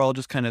overall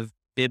just kind of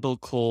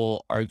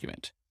biblical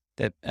argument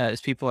that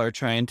as people are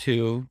trying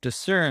to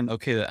discern,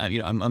 okay,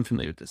 I'm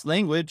unfamiliar with this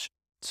language.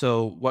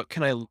 So what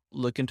can I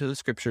look into the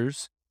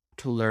scriptures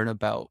to learn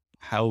about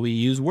how we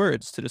use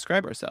words to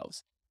describe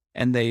ourselves?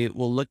 And they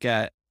will look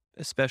at,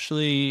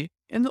 especially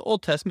in the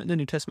Old Testament, the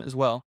New Testament as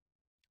well,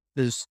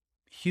 there's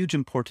huge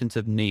importance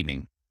of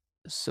naming.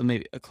 So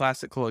maybe a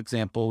classical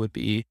example would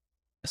be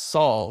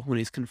Saul when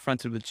he's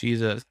confronted with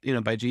Jesus,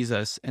 by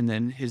Jesus, and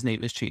then his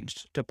name is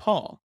changed to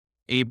Paul.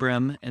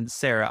 Abram and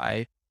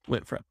Sarai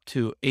went from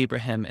to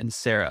Abraham and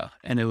Sarah,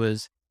 and it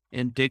was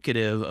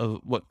indicative of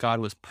what God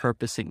was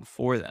purposing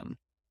for them.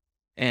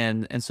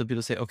 And so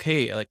people say,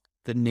 okay, like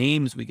the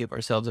names we give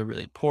ourselves are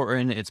really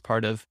important. It's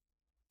part of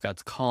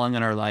God's calling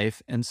on our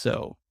life, and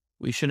so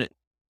we shouldn't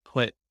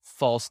put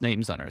false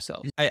names on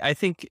ourselves. I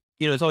think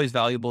it's always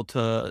valuable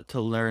to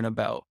learn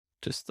about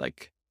just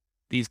like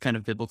these kind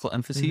of biblical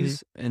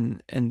emphases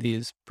and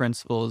these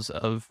principles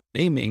of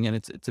naming, and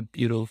it's a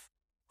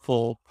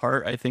beautiful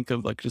part, I think,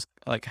 of like just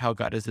like how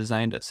God has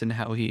designed us and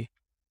how He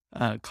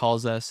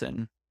calls us,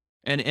 and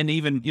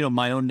even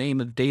my own name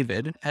of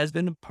David has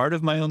been a part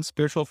of my own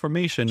spiritual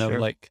formation of Sure.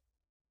 like,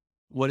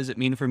 what does it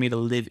mean for me to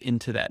live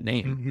into that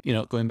name?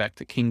 Going back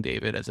to King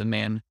David as a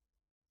man,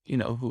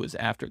 who was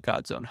after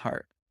God's own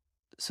heart.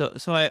 So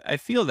I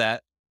feel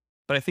that,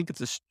 but I think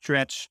it's a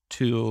stretch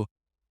to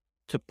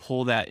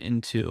pull that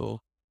into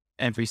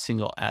every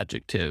single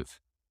adjective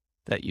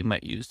that you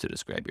might use to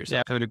describe Yeah,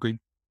 yourself. I would agree.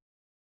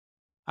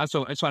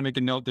 Also, I just want to make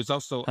a note. There's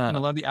also in a Uh,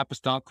 lot of the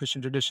apostolic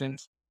Christian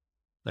traditions,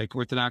 like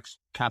Orthodox,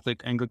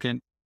 Catholic, Anglican,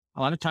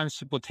 a lot of times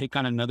people take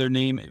on another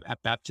name at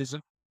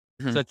baptism.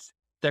 So mhm. that's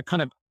that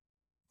kind of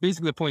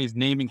basically the point is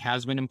naming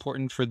has been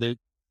important for the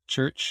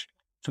church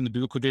from the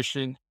biblical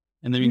tradition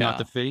and living out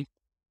the Yeah. faith.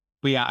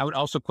 But yeah, I would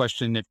also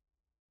question if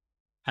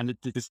and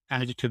this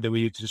adjective that we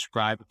use to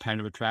describe a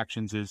pattern of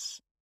attractions is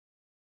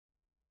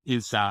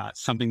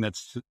something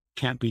that's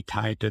can't be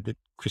tied to the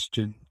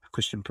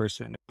Christian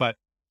person. But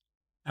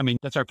I mean,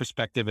 that's our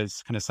perspective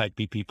as kind of side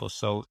B people.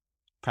 So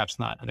perhaps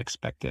not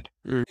unexpected.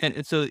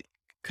 And so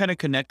kind of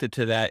connected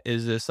to that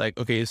is this like,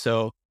 okay,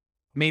 so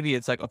maybe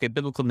it's like, okay,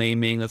 biblical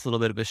naming, that's a little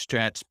bit of a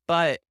stretch,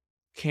 but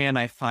can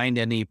I find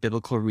any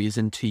biblical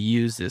reason to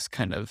use this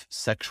kind of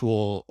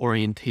sexual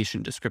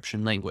orientation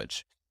description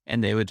language?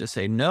 And they would just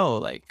say, no,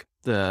 like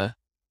the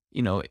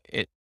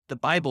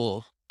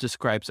Bible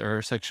describes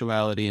our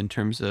sexuality in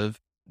terms of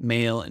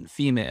male and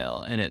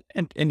female and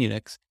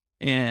eunuchs.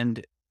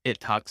 And it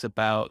talks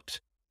about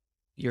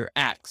your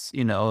acts,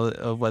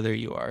 of whether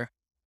you are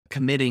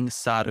committing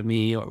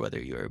sodomy or whether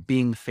you're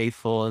being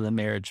faithful in the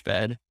marriage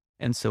bed.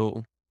 And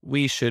so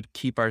we should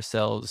keep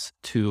ourselves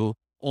to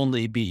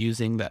only be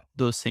using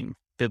those same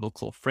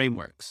biblical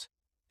frameworks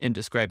in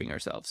describing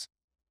ourselves.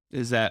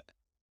 Is that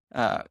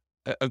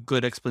a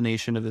good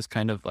explanation of this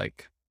kind of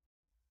like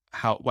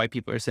why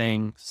people are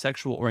saying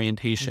sexual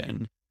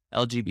orientation,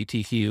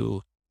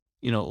 LGBTQ,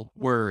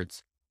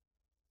 words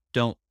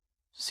don't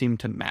seem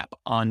to map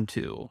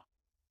onto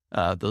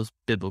those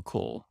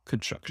biblical Yeah, I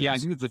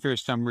constructions? think it's a fair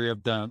summary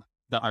of the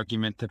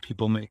argument that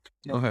people make.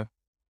 Yeah. Okay.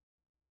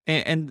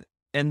 And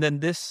and then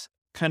this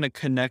kind of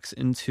connects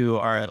into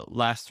our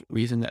last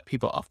reason that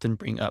people often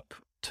bring up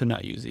to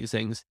not use these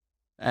things.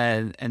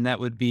 And that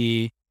would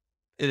be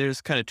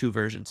there's kind of two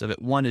versions of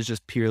it. One is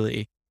just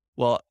purely,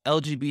 well,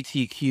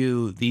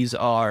 LGBTQ,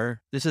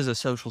 this is a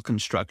social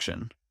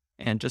construction.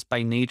 And just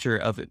by nature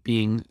of it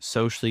being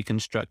socially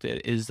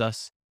constructed is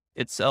thus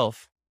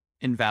itself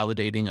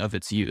invalidating of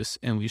its use,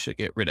 and we should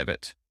get rid of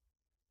it.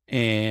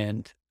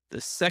 And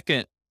the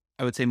second,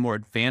 I would say more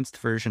advanced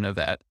version of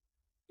that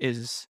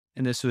is,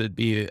 and this would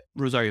be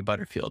Rosaria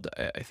Butterfield,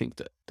 I think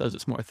that does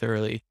this more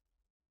thoroughly,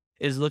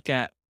 is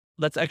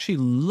let's actually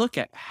look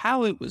at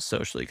how it was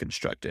socially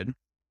constructed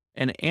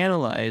and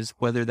analyze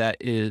whether that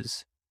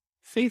is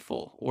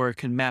faithful or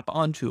can map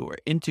onto or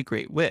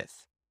integrate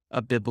with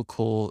a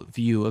biblical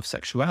view of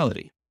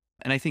sexuality.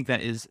 And I think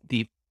that is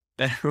the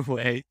better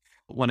way.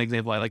 One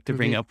example I like to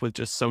bring up with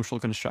just social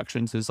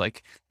constructions is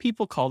like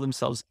people call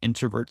themselves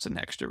introverts and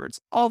extroverts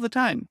all the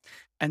time.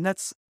 And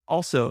that's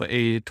also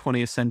a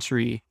 20th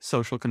century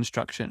social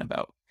construction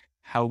about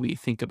how we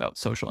think about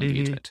social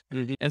engagement.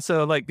 And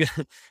so like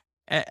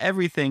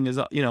everything is,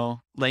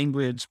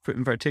 language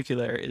in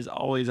particular is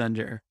always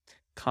under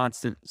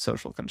constant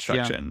social Yeah.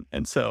 construction.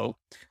 And so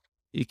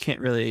you can't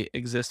really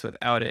exist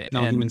without it.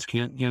 No, humans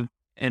can't. Yeah.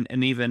 And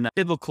even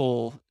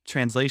biblical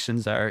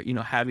translations are,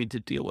 having to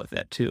deal with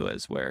that too,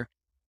 as where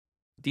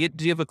do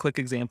you have a quick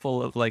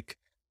example of like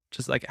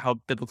just like how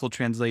biblical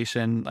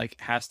translation like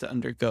has to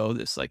undergo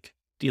this like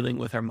dealing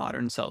with our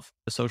modern self,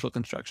 the social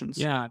constructions?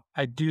 Yeah,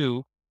 I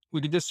do. We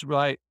did this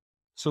right.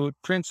 So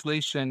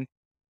translation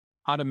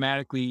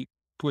automatically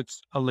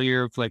puts a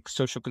layer of like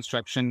social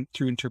construction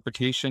through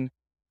interpretation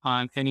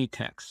on any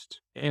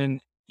text. And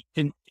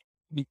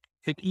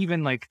it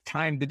even like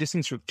time, the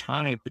distance of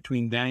time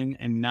between then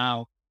and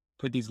now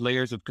put these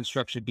layers of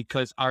construction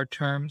because our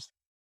terms,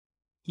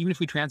 even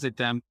if we translate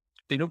them,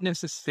 they don't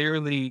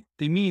necessarily,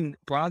 they mean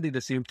broadly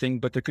the same thing,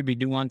 but there could be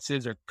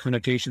nuances or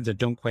connotations that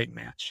don't quite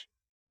match.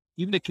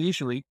 Even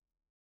occasionally,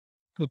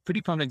 a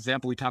pretty common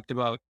example we talked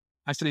about,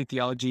 I studied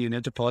theology and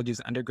anthropology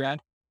as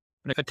undergrad.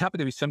 And a topic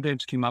that we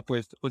sometimes came up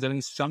with was at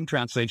least some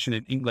translation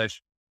in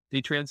English.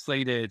 They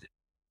translated,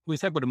 we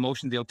said about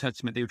emotion in the Old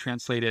Testament, they would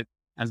translate it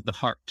as the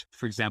heart.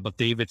 For example,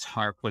 David's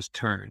heart was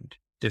turned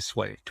this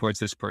way towards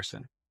this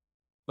person.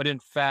 But in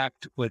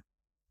fact, what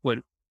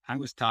I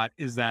was taught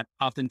is that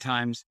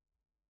oftentimes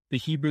the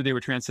Hebrew, they were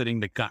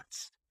translating the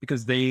guts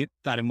because they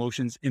thought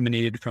emotions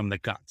emanated from the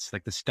guts,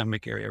 like the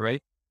stomach area,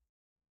 right?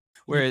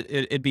 Where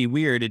it'd be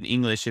weird in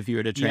English if you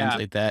were to Yeah.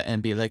 translate that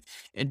and be like,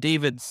 and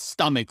David's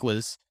stomach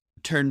was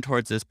turned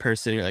towards this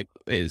person. You're like,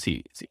 is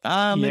he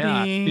Yeah,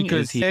 vomiting?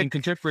 because Is he in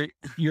contemporary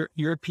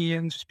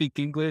Europeans speak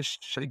English,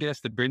 I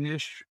guess the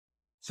British,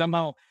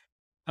 somehow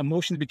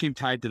emotions became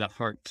tied to the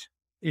heart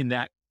in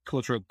that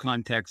cultural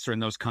context or in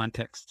those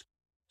contexts.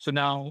 So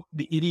now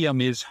the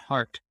idiom is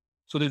heart.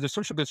 So there's a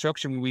social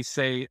construction when we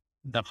say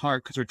the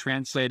heart because we're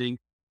translating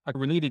a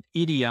related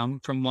idiom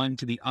from one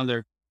to the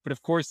other. But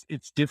of course,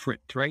 it's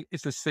different, right?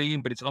 It's the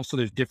same, but it's also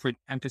there's different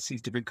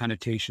emphases, different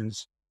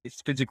connotations. It's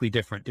physically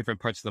different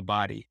parts of the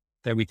body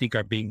that we think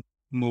are being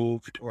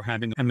moved or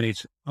having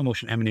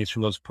emotion emanates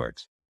from those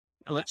parts.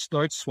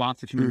 Large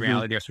swaths of human Mhm.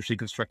 reality are socially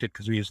constructed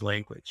because we use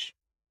language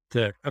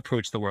to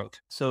approach the world.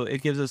 So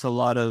it gives us a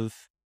lot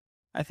of,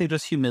 I think,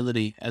 just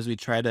humility as we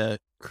try to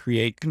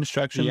create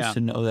constructions Yeah. to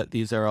know that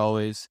these are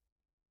always,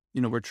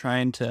 we're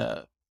trying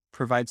to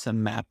provide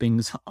some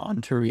mappings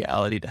onto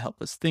reality to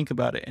help us think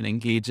about it and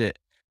engage it.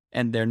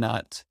 And they're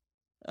not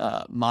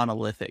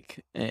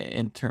monolithic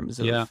in terms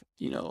Yeah.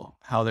 of,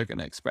 how they're going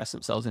to express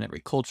themselves in every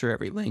culture,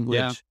 every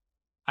language.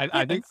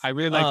 I think I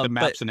really like the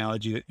maps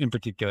analogy in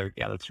particular.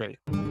 Yeah, that's right.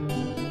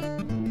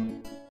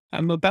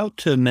 I'm about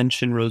to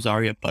mention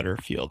Rosaria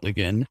Butterfield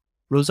again.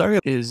 Rosaria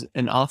is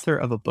an author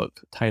of a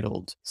book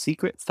titled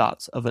Secret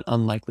Thoughts of an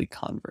Unlikely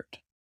Convert.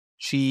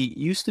 She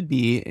used to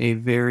be a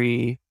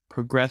very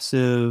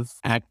progressive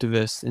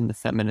activist in the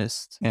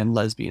feminist and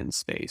lesbian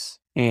space,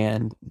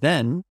 and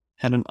then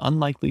had an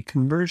unlikely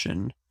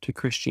conversion to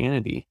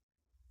Christianity,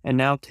 and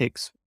now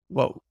takes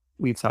what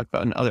we've talked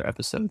about in other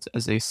episodes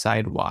as a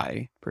side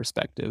Y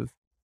perspective,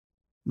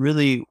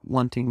 really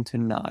wanting to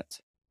not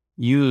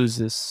use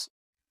this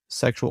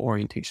sexual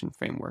orientation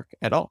framework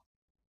at all.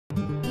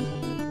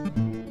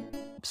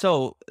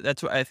 So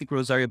that's what I think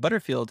Rosaria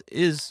Butterfield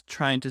is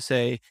trying to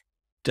say.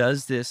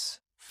 Does this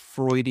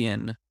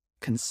Freudian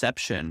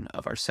conception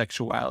of our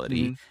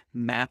sexuality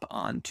map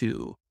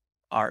onto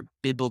our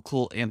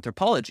biblical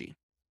anthropology?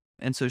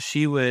 And so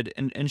she would,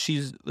 and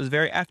she was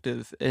very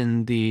active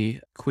in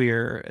the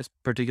queer,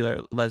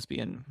 particular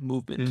lesbian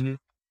movement.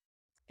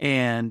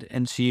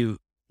 And she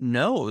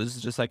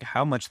knows just like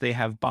how much they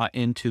have bought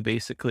into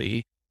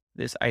basically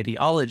this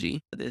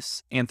ideology,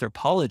 this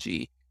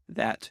anthropology,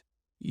 that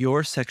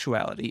your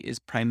sexuality is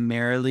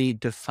primarily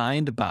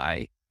defined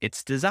by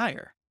its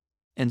desire.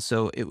 And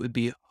so it would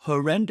be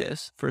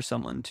horrendous for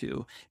someone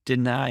to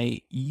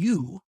deny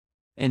you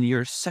and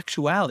your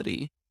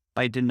sexuality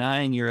by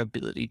denying your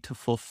ability to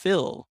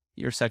fulfill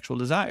your sexual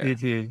desire.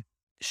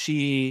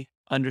 She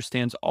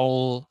understands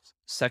all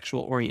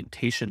sexual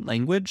orientation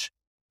language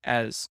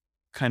as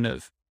kind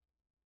of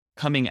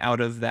coming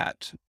out of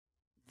that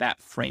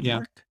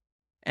framework,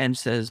 and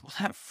says, well,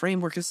 that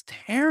framework is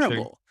terrible.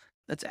 Sure.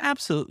 That's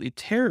absolutely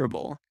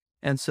terrible.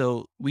 And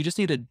so we just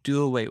need to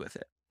do away with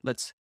it.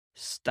 Let's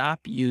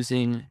stop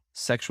using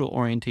sexual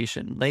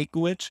orientation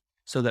language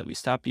so that we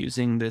stop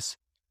using this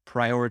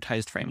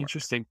prioritized framework.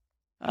 Interesting.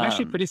 I'm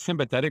actually pretty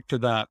sympathetic to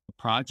the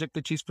project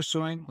that she's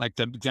pursuing, like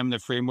to examine the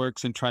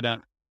frameworks and try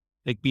to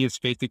like be as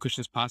faithfully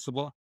Christian as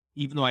possible.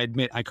 Even though I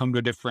admit I come to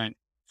a different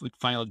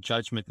final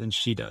judgment than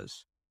she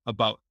does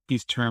about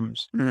these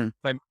terms.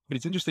 But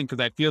it's interesting because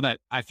I feel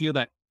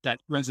that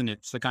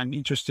resonance. Like I'm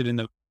interested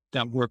in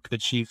that work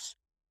that she's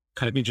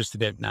kind of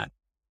interested in,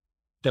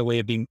 that way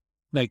of being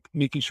like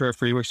making sure our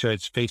frameworks are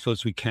as faithful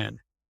as we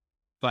can.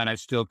 But I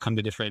still come to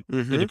a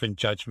different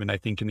judgment, I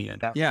think, in the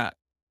end. Yeah.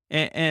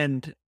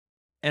 And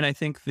I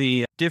think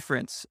the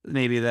difference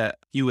maybe that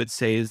you would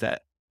say is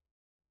that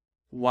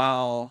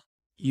while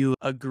you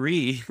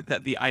agree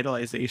that the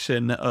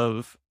idolization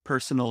of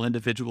personal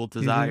individual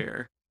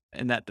desire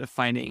and that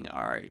defining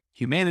our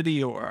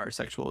humanity or our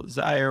sexual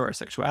desire or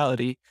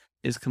sexuality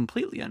is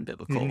completely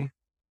unbiblical,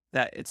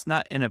 that it's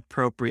not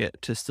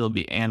inappropriate to still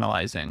be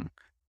analyzing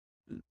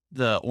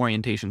the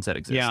orientations that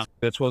exist. Yeah,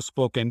 that's well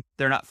spoken.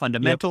 They're not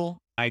fundamental.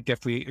 I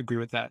definitely agree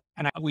with that.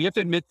 And we have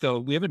to admit, though,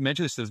 we haven't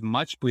mentioned this as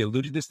much, but we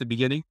alluded to this at the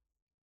beginning.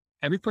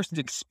 Every person's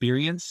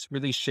experience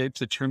really shapes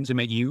the terms they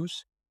might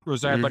use.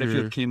 Rosaria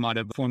Butterfield came out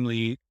of a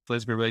formerly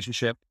lesbian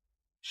relationship.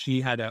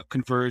 She had a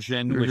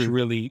conversion, which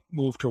really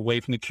moved her away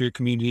from the queer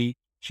community.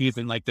 She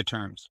didn't like the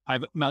terms.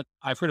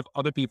 I've heard of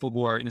other people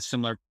who are in a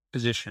similar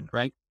position,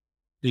 right?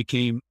 They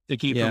came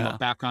from a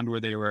background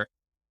where they were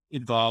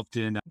involved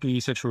in gay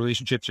sexual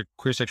relationships or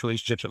queer sexual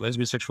relationships or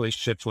lesbian sexual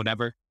relationships,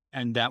 whatever.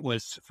 And that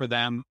was for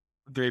them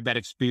a very bad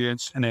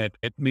experience and a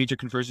major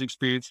conversion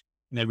experience.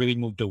 and I really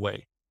moved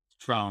away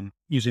from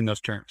using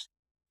those terms.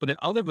 But then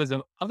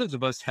others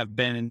of us have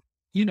been,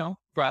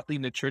 broadly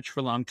in the church for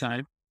a long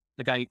time.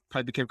 Like I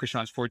probably became a Christian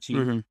when I was 14,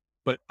 Hmm.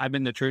 but I've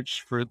been in the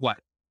church for what,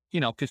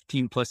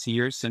 15 plus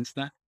years since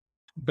then.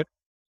 But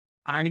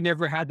I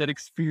never had that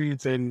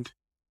experience in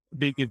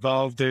being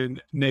involved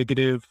in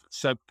negative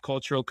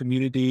subcultural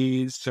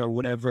communities or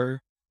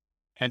whatever,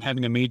 and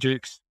having a major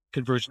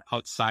conversion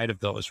outside of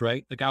those,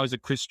 right? Like I was a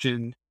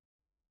Christian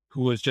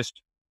who was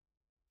just,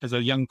 as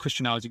a young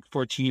Christian, I was like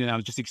 14 and I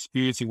was just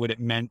experiencing what it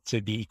meant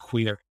to be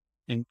queer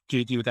and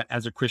to deal with that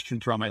as a Christian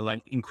throughout my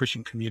life in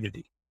Christian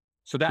community.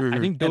 So that, I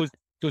Hmm. think And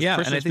those yeah, and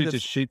personal I think experiences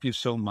that's shape you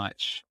so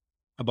much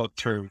about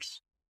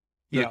terms.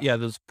 Yeah. yeah,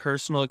 those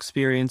personal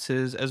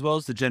experiences as well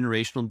as the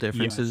generational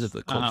differences of Yes.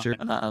 the culture,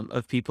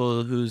 of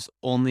people whose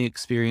only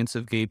experience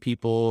of gay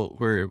people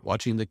were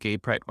watching the gay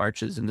pride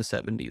marches in the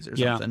 70s or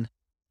Yeah. something.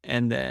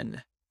 And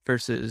then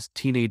versus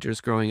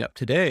teenagers growing up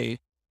today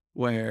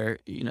where,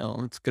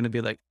 it's going to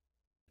be like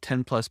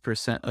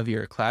 10+% of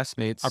your Are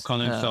classmates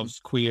calling themselves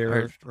are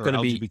queer or going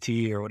to be,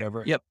 LGBT or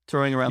whatever. yep,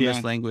 throwing around Yeah.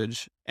 this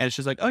language. And it's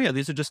just like, oh yeah,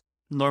 these are just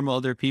normal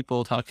other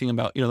people talking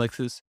about, like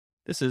this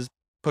is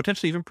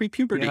potentially even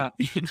pre-puberty, Yeah.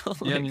 Yeah.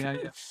 like Yeah.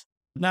 Yeah.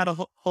 not a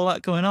whole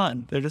lot going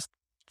on. They're just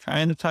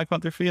trying to talk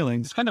about their This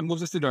feelings. kind of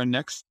moves us into our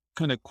next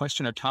kind of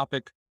question or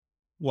topic.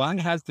 Why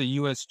has the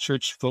U.S.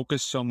 church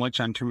focused so much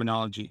on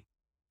terminology?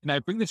 And I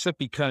bring this up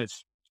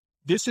because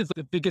this is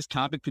the biggest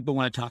topic people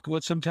want to talk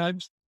about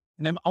sometimes.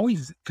 And I'm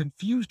always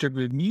confused or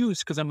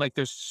bemused because I'm like,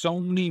 there's so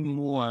many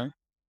more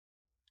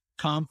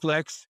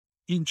complex,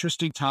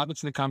 interesting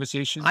topics in the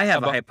conversation I have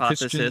a about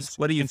hypothesis. Christians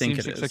What do you and think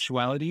it same-sex is?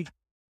 sexuality.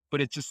 But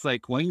it's just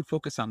like, why don't you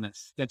focus on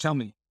this? Yeah, tell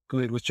me. Go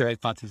ahead. What's your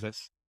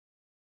hypothesis?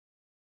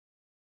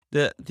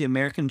 The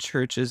American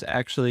church is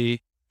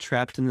actually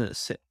trapped in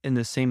in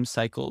the same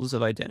cycles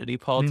of identity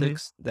Hmm.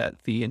 politics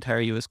that the entire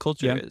U.S.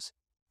 culture Yeah. is.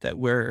 That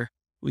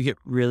we get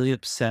really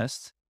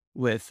obsessed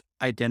with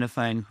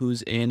identifying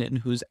who's in and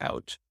who's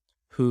out,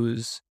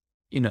 who's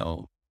you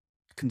know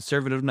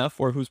conservative enough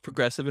or who's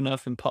progressive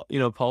enough in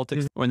Mhm.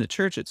 politics or in the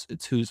church.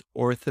 It's who's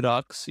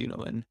orthodox,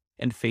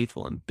 and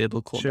faithful and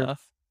biblical Sure.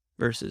 enough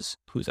versus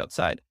who's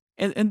outside.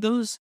 And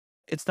those,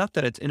 it's not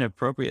that it's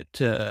inappropriate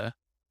to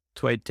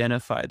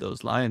identify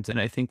those lines, and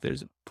I think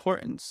there's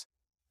importance,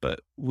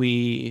 but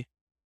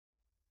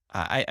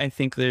I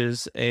think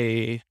there's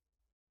a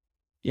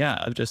yeah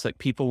of just like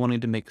people wanting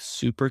to make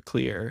super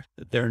clear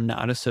that they're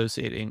not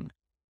associating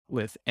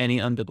with any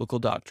unbiblical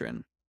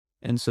doctrine,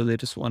 and so they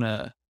just want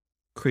to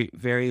create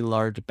very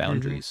large Hmm.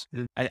 boundaries.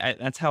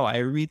 That's how I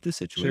read the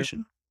Sure.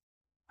 situation.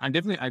 I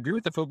agree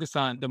with the focus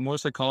on the moral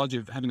psychology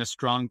of having a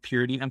strong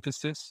purity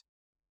emphasis.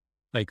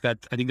 Like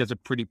that, I think that's a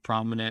pretty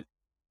prominent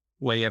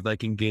way of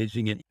like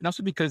engaging it. And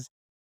also because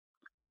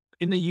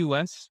in the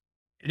US,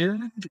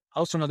 and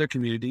also in other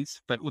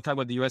communities, but we'll talk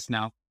about the US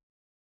now,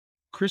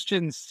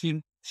 Christians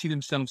see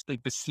themselves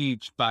like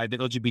besieged by the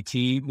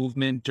LGBT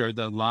movement or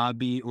the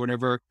lobby or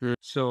whatever. Mm.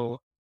 So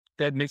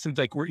that makes them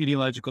like we're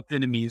ideological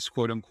enemies,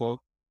 quote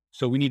unquote.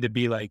 So we need to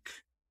be like,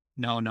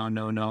 no, no,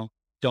 no, no,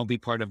 don't be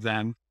part of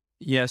them.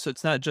 Yeah, so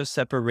it's not just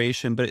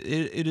separation, but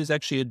it is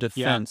actually a Yeah.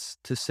 defense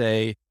to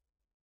say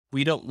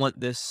we don't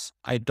want this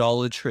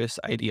idolatrous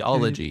Mhm.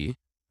 ideology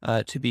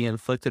to be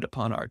inflicted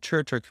upon our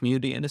church, our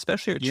community, and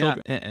especially our Yeah.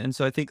 children. And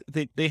so I think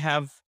they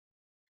have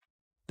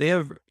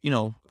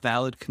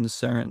valid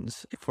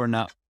concerns for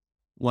not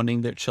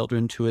wanting their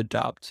children to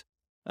adopt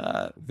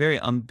very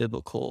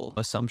unbiblical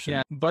Yeah.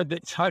 assumptions. But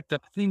it's hard. The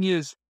thing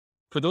is,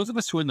 for those of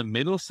us who are in the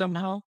middle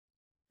somehow,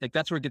 like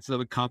that's where it gets a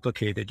little bit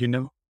complicated, you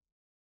know?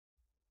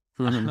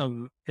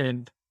 Mhm.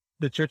 And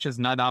the church has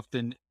not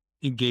often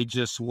engaged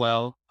us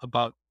well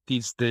about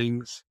these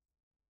things.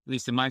 At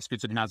least in my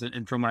experience, it hasn't.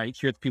 And from what I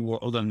hear, the people who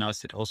are older than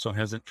us, it also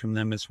hasn't from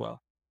them as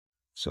well.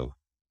 So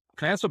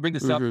can I also bring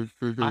this up? Mhm.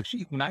 Mhm.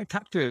 Actually, when I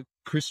talk to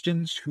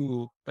Christians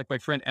who, like my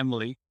friend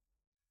Emily,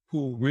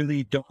 who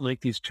really don't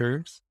like these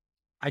terms,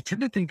 I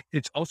tend to think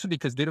it's also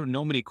because they don't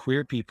know many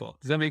queer people.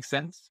 Does that make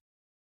sense?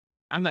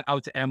 I'm not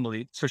out to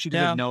Emily, so she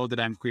doesn't Yeah. know that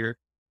I'm queer.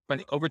 But I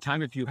think over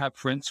time, if you have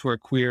friends who are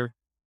queer,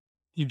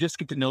 you just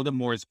get to know them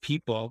more as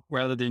people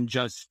rather than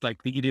just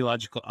like the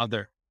ideological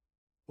other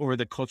or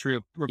the culturally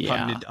Yeah.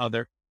 repugnant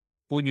other.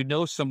 But when you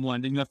know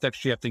someone, then you have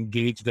to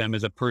engage them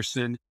as a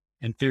person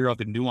and figure out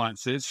the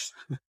nuances.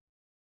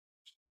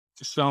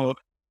 So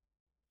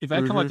if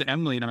I come out Mhm. to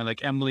Emily and I'm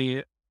like,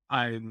 Emily,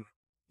 I'm,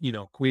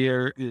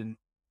 queer and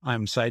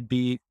I'm side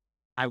B,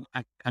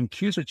 I'm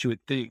curious what you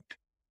would think.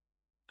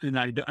 And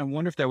I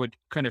wonder if that would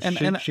kind of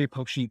And shape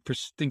how she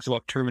thinks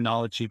about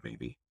terminology,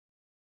 maybe.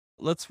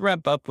 let's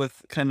wrap up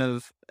with kind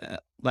of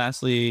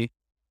lastly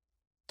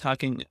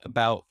talking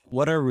about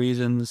what are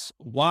reasons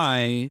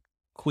why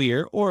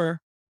queer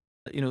or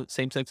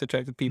same-sex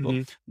attracted people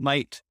Hmm.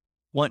 might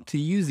want to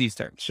use these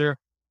terms. Sure.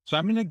 So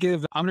I'm going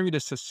to read a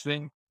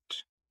succinct,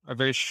 a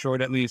very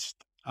short, at least,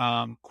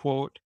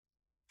 quote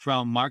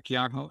from Mark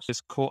Yarhouse,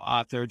 his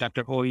co-author,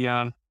 Dr.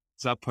 Oya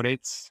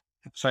Zaporetz.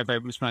 Sorry if I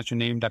mispronounced your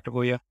name, Dr.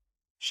 Oya.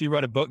 They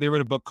wrote a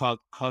book called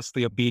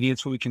Costly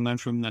Obedience, what we can learn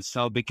from the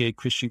celibate gay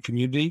Christian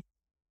community.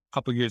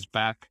 couple years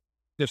back.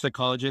 They're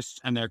psychologists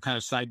and they're kind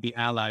of side B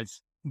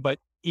allies. But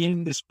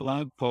in this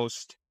blog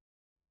post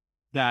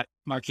that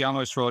Mark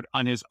Yamos wrote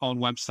on his own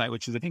website,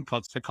 which is I think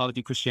called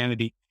Psychology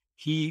Christianity,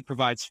 he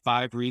provides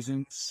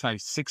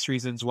 6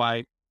 reasons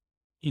why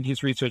in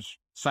his research,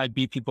 side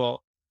B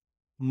people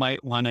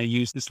might want to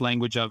use this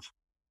language of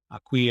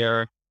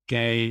queer,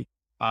 gay,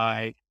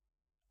 bi,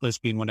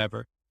 lesbian,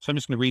 whatever. So I'm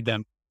just going to read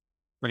them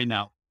right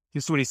now.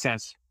 This is what he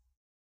says.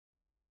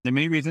 There are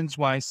many reasons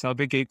why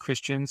celibate gay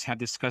Christians have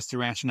discussed the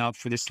rationale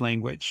for this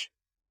language.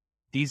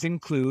 These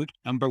include,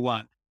 number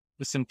 1,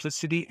 the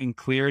simplicity and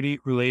clarity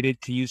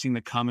related to using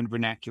the common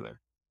vernacular.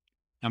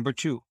 Number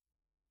 2,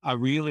 a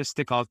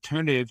realistic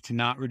alternative to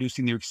not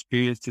reducing their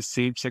experience to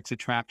same-sex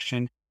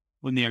attraction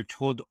when they are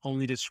told to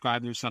only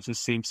describe themselves as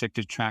same-sex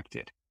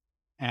attracted,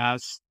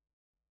 as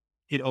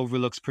it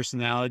overlooks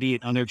personality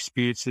and other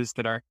experiences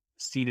that are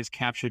seen as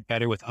captured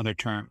better with other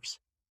terms.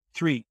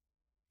 3,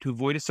 to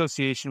avoid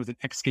association with an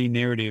ex-gay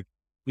narrative,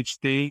 which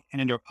they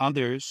and or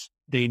others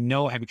they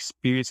know have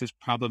experienced as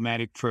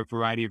problematic for a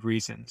variety of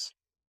reasons.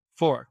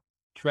 4,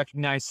 to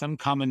recognize some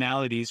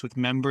commonalities with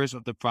members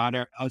of the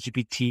broader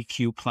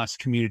LGBTQ plus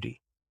community.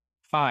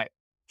 5,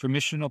 for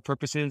missional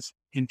purposes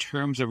in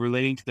terms of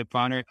relating to the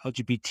broader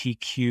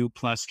LGBTQ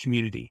plus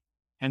community.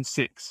 And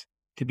 6,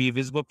 to be a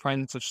visible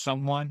presence of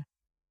someone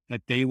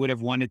that they would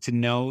have wanted to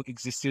know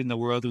existed in the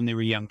world when they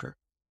were younger.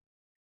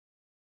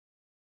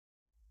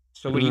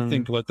 So what do you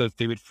think about those,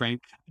 David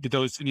Frank? Did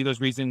any of those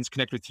reasons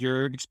connect with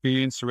your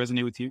experience or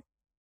resonate with you?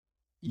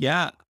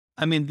 Yeah.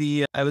 I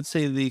mean, I would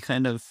say the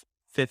kind of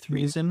fifth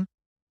reason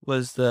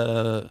was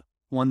the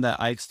one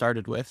that I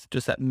started with,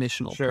 just that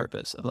missional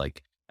purpose of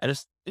like, I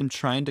just am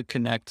trying to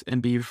connect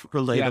and be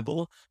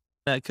relatable.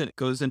 That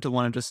goes into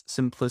one of just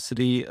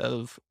simplicity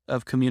of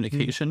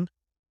communication.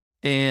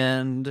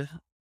 And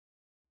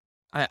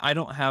I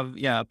don't have,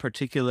 a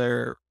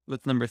particular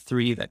with number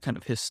 3, that kind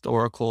of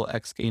historical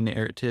ex-gay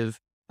narrative.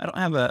 I don't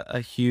have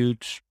a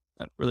huge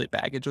really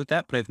baggage with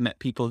that, but I've met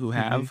people who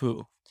have,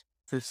 who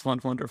this one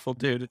wonderful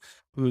dude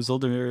who's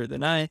older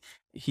than I,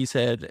 he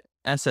said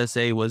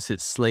SSA was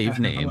his slave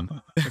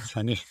name. That's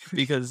funny.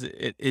 Because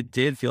it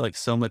did feel like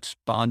so much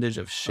bondage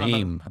of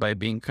shame by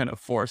being kind of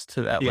forced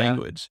to that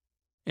language.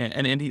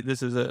 And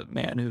this is a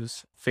man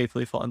who's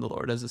faithfully following the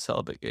Lord as a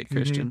celibate gay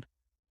Christian.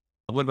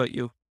 What about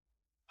you?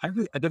 I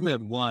definitely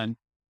had one,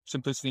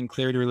 simplicity and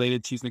clarity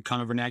related to using the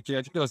common vernacular.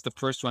 I think that was the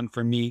first one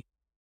for me.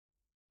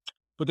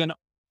 But then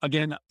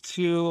again,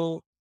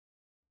 I'm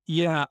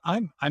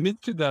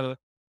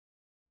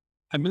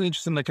really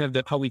interested in like kind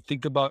of how we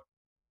think about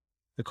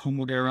the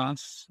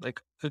homoeros. Like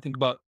I think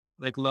about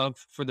like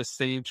love for the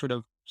same sort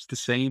of the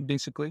same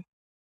basically.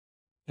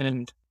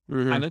 And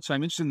I'm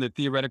interested in the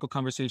theoretical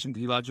conversation,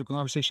 theological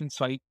conversation.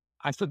 So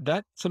I thought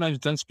that sometimes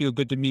does feel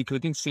good to me because I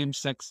think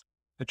same-sex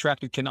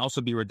attracted can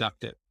also be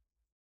reductive.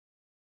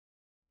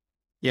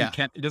 Yeah.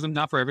 It doesn't,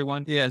 not for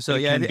everyone. Yeah. So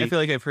I feel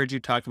like I've heard you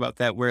talk about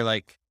that where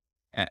like,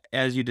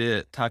 as you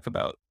did talk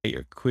about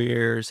your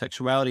queer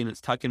sexuality, and it's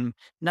talking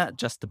not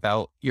just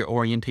about your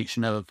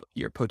orientation of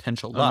your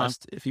potential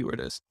lust, if you were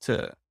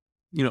to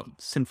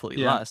sinfully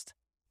lust,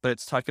 but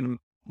it's talking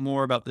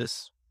more about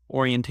this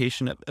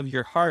orientation of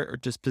your heart or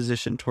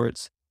disposition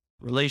towards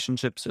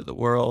relationships or the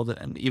world.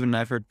 And even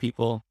I've heard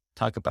people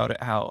talk about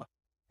it, how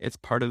it's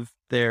part of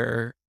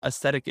their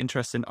aesthetic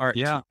interest in art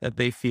that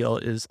they feel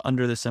is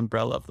under this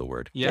umbrella of the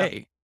word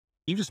gay.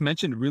 You just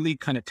mentioned really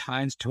kind of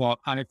ties to how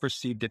I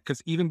perceived it.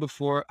 Because even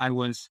before I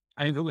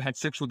really had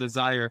sexual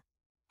desire,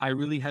 I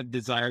really had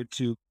desire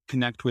to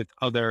connect with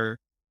when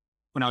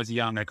I was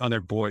young, like other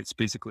boys,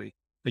 basically.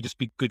 They just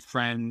be good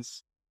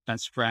friends,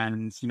 best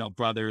friends,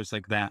 brothers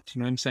like that. You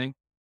know what I'm saying?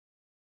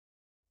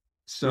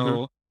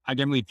 So I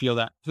definitely feel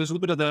that. So there's a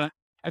little bit of the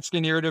ex-gay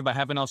narrative. I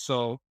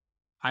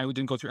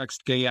didn't go through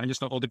ex-gay. I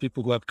just know older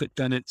people who have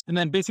done it. And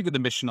then basically the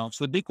missional.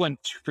 So the big one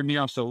for me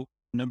also,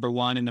 number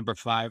 1 and number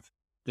 5,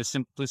 the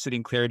simplicity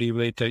and clarity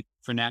related to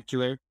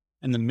vernacular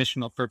and the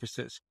missional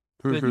purposes.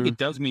 I think it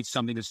does mean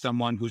something to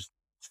someone who's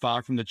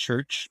far from the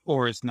church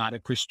or is not a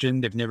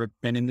Christian. They've never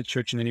been in the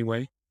church in any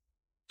way,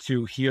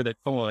 to hear that,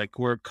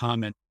 we're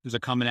common. There's a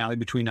commonality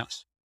between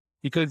us.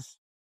 Because,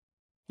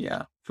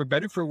 for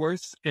better, for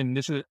worse, and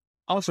this is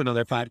also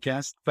another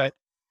podcast, but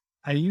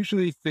I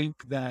usually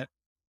think that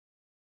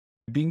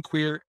being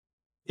queer,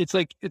 it's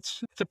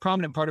a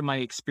prominent part of my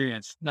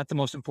experience. Not the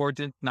most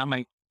important, not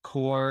my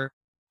core,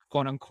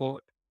 quote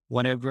unquote,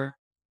 whatever,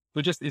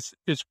 but just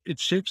it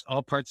shapes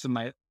all parts of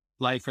my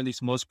life, or at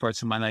least most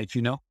parts of my life.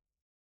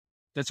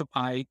 That's what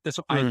I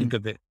think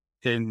of it.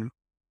 And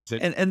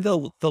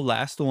the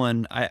last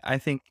one, I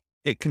think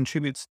it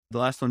contributes. The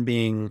last one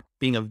being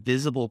a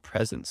visible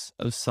presence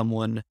of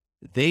someone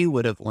they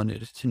would have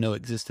wanted to know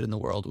existed in the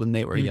world when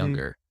they were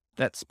younger.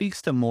 That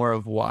speaks to more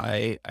of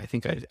why I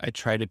think I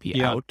try to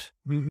be out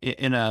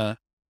in a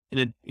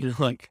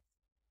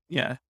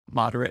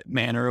moderate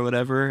manner or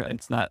whatever.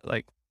 It's not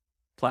like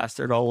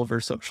plastered all over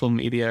social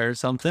media or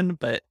something,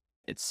 but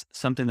it's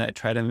something that I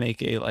try to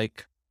make a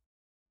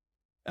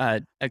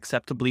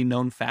acceptably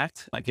known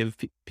fact. I give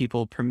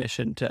people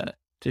permission to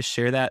to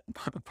share that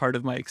part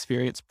of my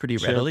experience pretty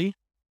Sure. readily.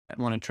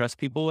 I want to trust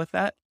people with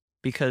that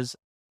because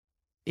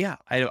yeah,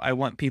 I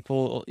want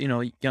people,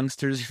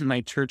 youngsters in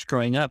my church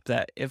growing up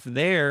that if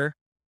they're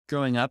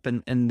growing up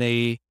and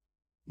they,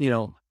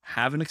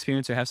 have an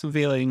experience or have some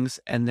feelings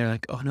and they're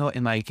like, "Oh no,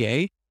 am I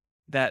gay?"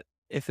 That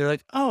if they're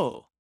like,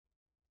 "Oh,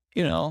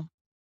 you know,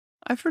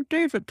 I've heard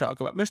David talk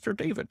about Mr.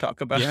 David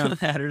talk about Yeah.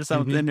 that or Hmm.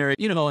 something," or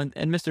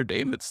and Mr.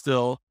 David's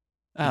still,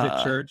 Is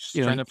it church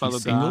trying to he's follow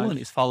single God? and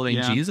he's following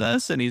Yeah.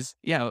 Jesus and he's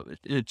in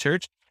a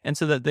church, and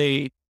so that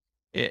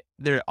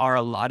there are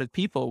a lot of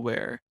people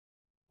where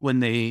when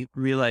they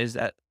realize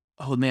that,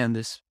 oh man,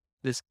 this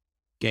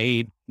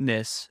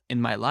gayness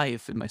in my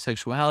life and my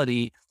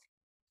sexuality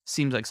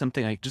seems like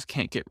something I just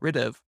can't get rid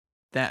of.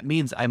 That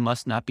means I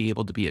must not be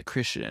able to be a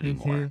Christian Hmm.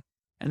 anymore,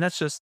 and that's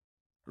just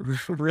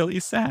really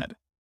sad.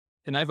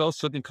 And I've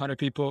also encountered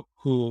people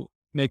who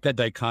make that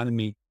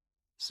dichotomy.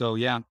 So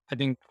yeah, I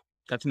think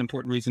that's an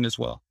important reason as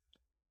well.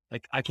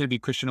 Like I can be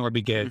Christian or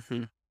be gay. Hmm.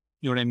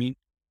 You know what I mean?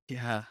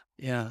 Yeah,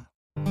 yeah.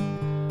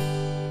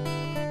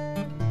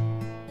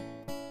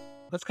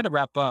 Let's kind of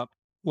wrap up.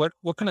 What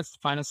kind of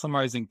final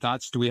summarizing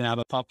thoughts do we have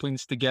about putting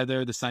this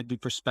together, the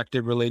scientific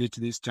perspective related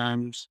to these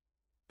terms,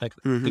 like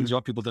things Hmm. you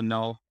want people to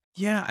know?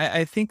 Yeah,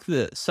 I think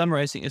the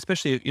summarizing,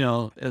 especially,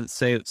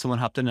 say someone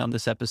hopped in on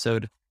this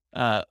episode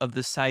of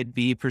the side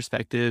B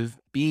perspective,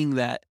 being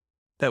that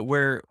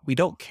where we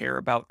don't care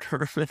about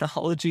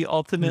terminology Hmm.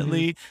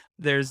 ultimately.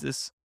 There's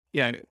this,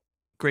 yeah,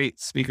 great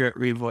speaker at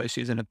Revoice.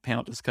 She's in a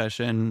panel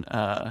discussion,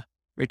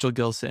 Rachel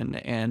Gilson,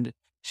 and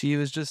she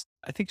was just,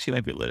 I think she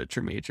might be a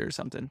literature major or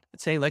something,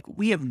 saying like,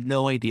 we have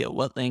no idea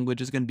what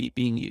language is going to be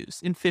being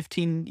used in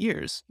 15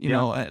 years,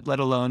 Yeah. let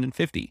alone in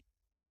 50.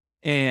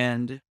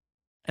 And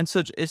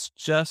so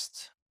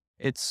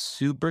it's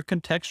super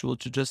contextual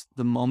to just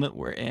the moment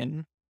we're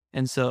in.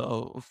 And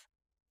so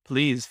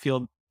please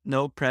feel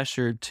no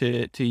pressure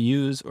to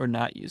use or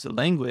not use a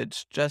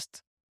language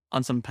just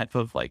on some type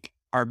of like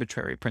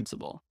arbitrary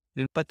principle.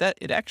 But that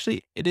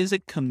it is a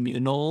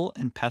communal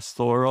and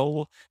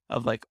pastoral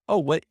of like, oh,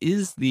 what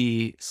is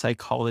the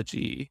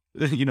psychology,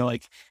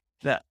 like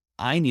that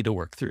I need to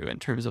work through in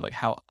terms of like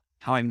how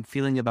I'm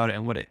feeling about it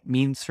and what it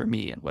means for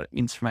me and what it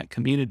means for my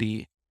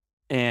community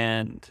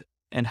and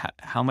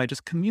how am I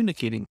just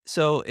communicating?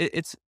 So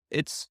it's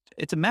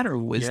a matter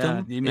of Yeah.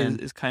 wisdom is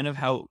Amen. kind of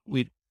how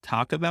we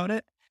talk about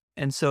it,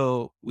 and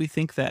so we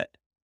think that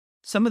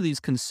some of these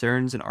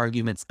concerns and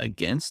arguments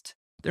against,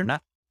 they're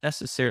not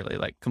necessarily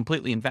like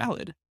completely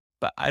invalid,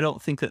 but I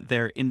don't think that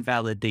they're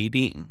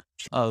invalidating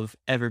of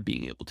ever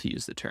being able to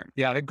use the term.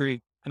 Yeah, I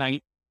agree.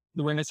 And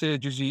the way I say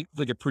it, usually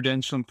like a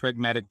prudential and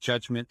pragmatic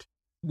judgment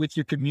with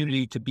your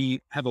community to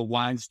have a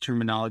wise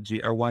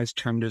terminology or wise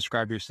term to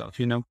describe yourself.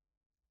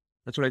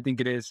 That's what I think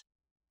it is.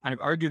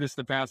 I've argued this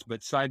in the past,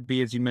 but side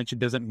B, as you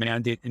mentioned, doesn't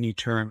mandate any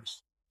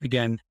terms.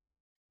 Again,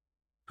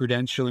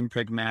 prudential and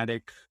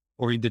pragmatic,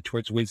 oriented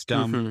towards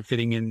wisdom, Hmm.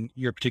 fitting in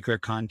your particular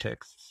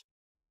contexts.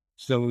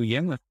 So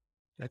yeah,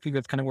 I think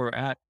that's kind of where we're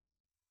at.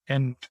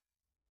 And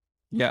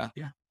Yeah.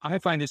 yeah, I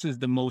find this is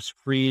the most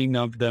freeing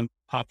of the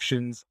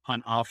options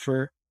on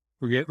offer.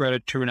 We get rid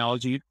of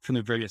terminology from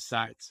the various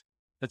sides.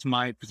 That's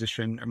my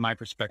position or my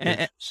perspective.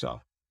 And,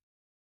 So,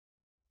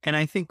 and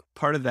I think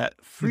part of that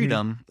mhm,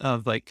 freedom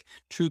of like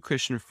true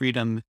Christian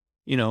freedom,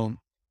 you know,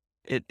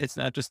 it's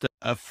not just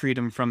a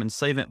freedom from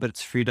enslavement, but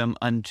it's freedom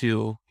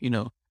unto,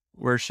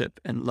 worship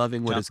and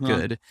loving what is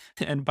definitely.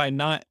 good. And by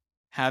not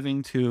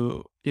having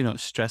to,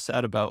 stress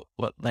out about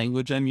what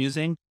language I'm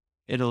using,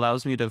 it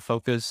allows me to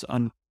focus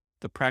on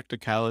the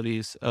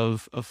practicalities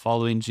of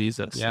following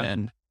Jesus Yeah.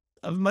 and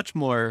of much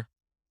more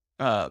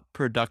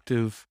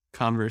productive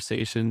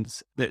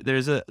conversations.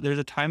 There's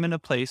a time and a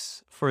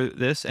place for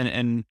this, and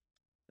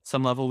at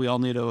some level we all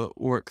need to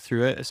work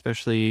through it,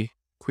 especially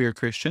queer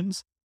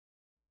Christians.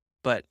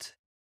 But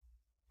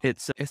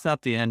it's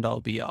not the end all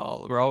be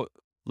all. We're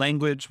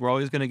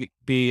always going to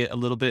be a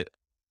little bit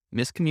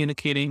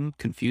miscommunicating,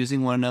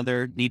 confusing one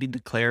another, needing to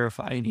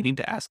clarify, needing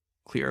to ask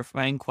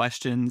clarifying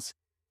questions,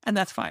 and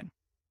that's fine.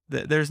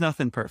 There's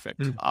nothing perfect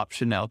Mm.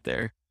 option out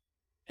there,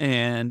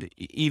 and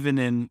even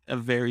in a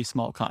very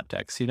small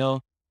context,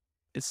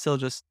 it's still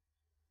just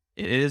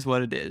it is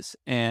what it is,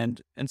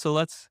 and so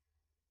let's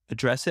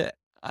address it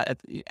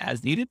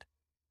as needed,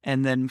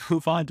 and then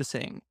move on to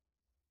saying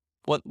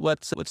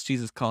what's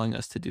Jesus calling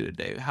us to do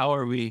today? How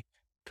are we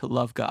to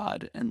love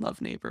God and love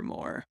neighbor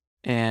more?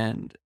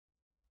 And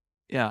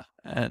yeah,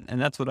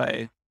 and that's what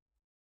I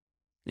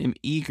am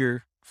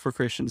eager for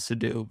Christians to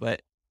do.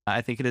 But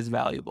I think it is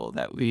valuable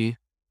that we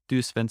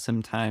do spend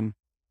some time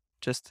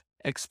just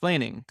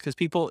explaining because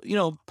people,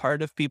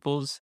 part of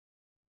people's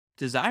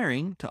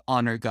desiring to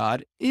honor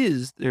God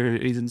is their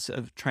reasons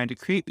of trying to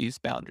create these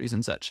boundaries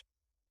and such.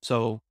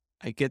 So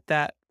I get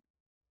that.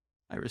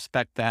 I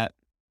respect that.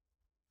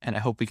 And I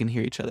hope we can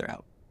hear each other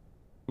out.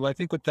 Well, I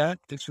think with that,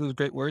 thanks for those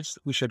great words.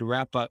 We should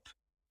wrap up.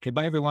 Okay.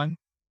 Bye, everyone.